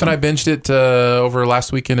recently? Yeah, my wife and I binged it over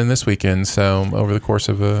last weekend and this weekend, so over the course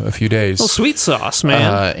of a few days. Well, sweet sauce,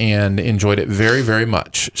 man. And enjoyed it very, very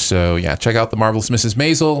much. So, yeah, check out The Marvelous Mrs.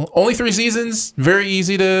 Maisel. Only 3 seasons. Very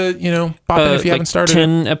easy to, you know, pop in if you haven't started.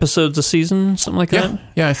 10 episodes a season, something like that?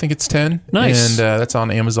 Yeah, I think it's 10. Nice. And that's on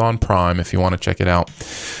Amazon Prime if you want to check it out.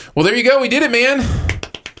 Well, there you go. We did it, man.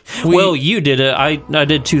 Well, you did it. I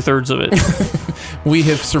did 2/3 of it. We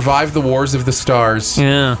have survived the wars of the stars.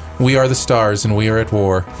 Yeah. We are the stars, and we are at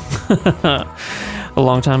war. A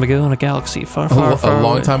long time ago in a galaxy far, far, far away. A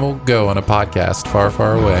long time ago on a podcast far,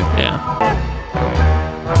 far away. Yeah.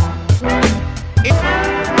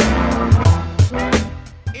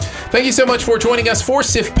 Thank you so much for joining us for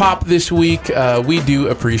Sif Pop this week. We do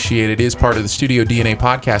appreciate it. It is part of the Studio DNA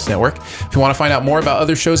Podcast Network. If you want to find out more about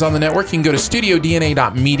other shows on the network, you can go to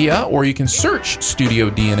studiodna.media, or you can search Studio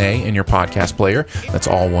DNA in your podcast player. That's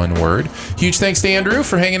all one word. Huge thanks to Andrew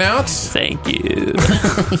for hanging out. Thank you.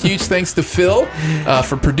 Huge thanks to Phil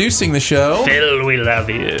for producing the show. Phil, we love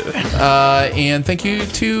you. And thank you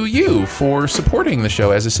to you for supporting the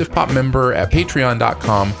show as a Sif Pop member at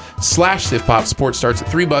patreon.com/SifPop. Support starts at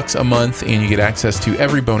 $3 a month, and you get access to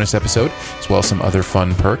every bonus episode, as well as some other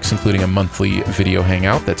fun perks, including a monthly video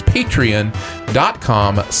hangout. That's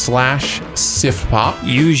patreon.com/SifPop.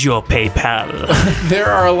 Use your PayPal.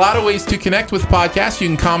 There are a lot of ways to connect with the podcast. You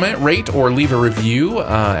can comment, rate, or leave a review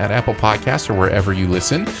at Apple Podcasts or wherever you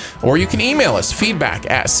listen. Or you can email us,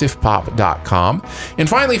 feedback@sifpop.com. And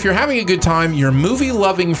finally, if you're having a good time, your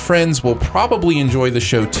movie-loving friends will probably enjoy the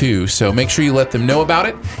show too. So make sure you let them know about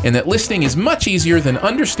it, and that listening is much easier than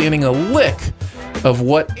understanding a lick of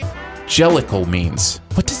what jellicle means.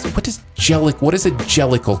 What is a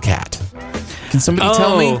jellicle cat? Can somebody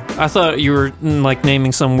tell me? I thought you were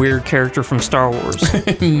naming some weird character from Star Wars.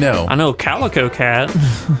 No. I know Calico Cat.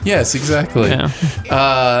 Yes, exactly.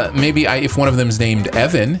 Yeah. Maybe if one of them's named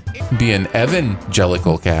Evan, be an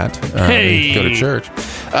evangelical cat. Hey. Go to church.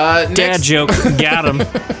 Dad joke. Got him.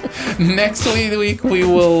 Next week we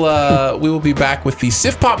will be back with the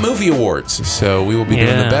Sif Pop Movie Awards. So we will be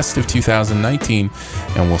doing the best of 2019,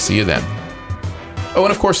 and we'll see you then. Oh,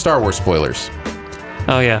 and of course, Star Wars spoilers.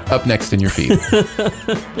 Oh, yeah. Up next in your feed.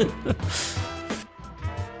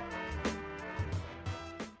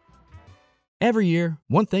 Every year,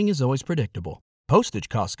 one thing is always predictable. Postage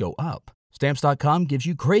costs go up. Stamps.com gives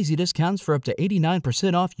you crazy discounts for up to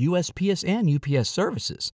 89% off USPS and UPS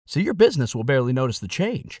services, so your business will barely notice the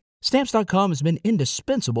change. Stamps.com has been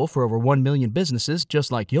indispensable for over 1 million businesses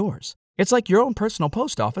just like yours. It's like your own personal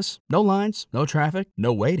post office. No lines, no traffic,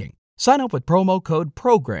 no waiting. Sign up with promo code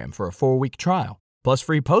PROGRAM for a 4-week trial, plus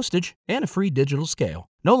free postage and a free digital scale.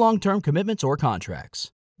 No long-term commitments or contracts.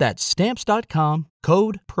 That's Stamps.com,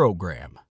 code PROGRAM.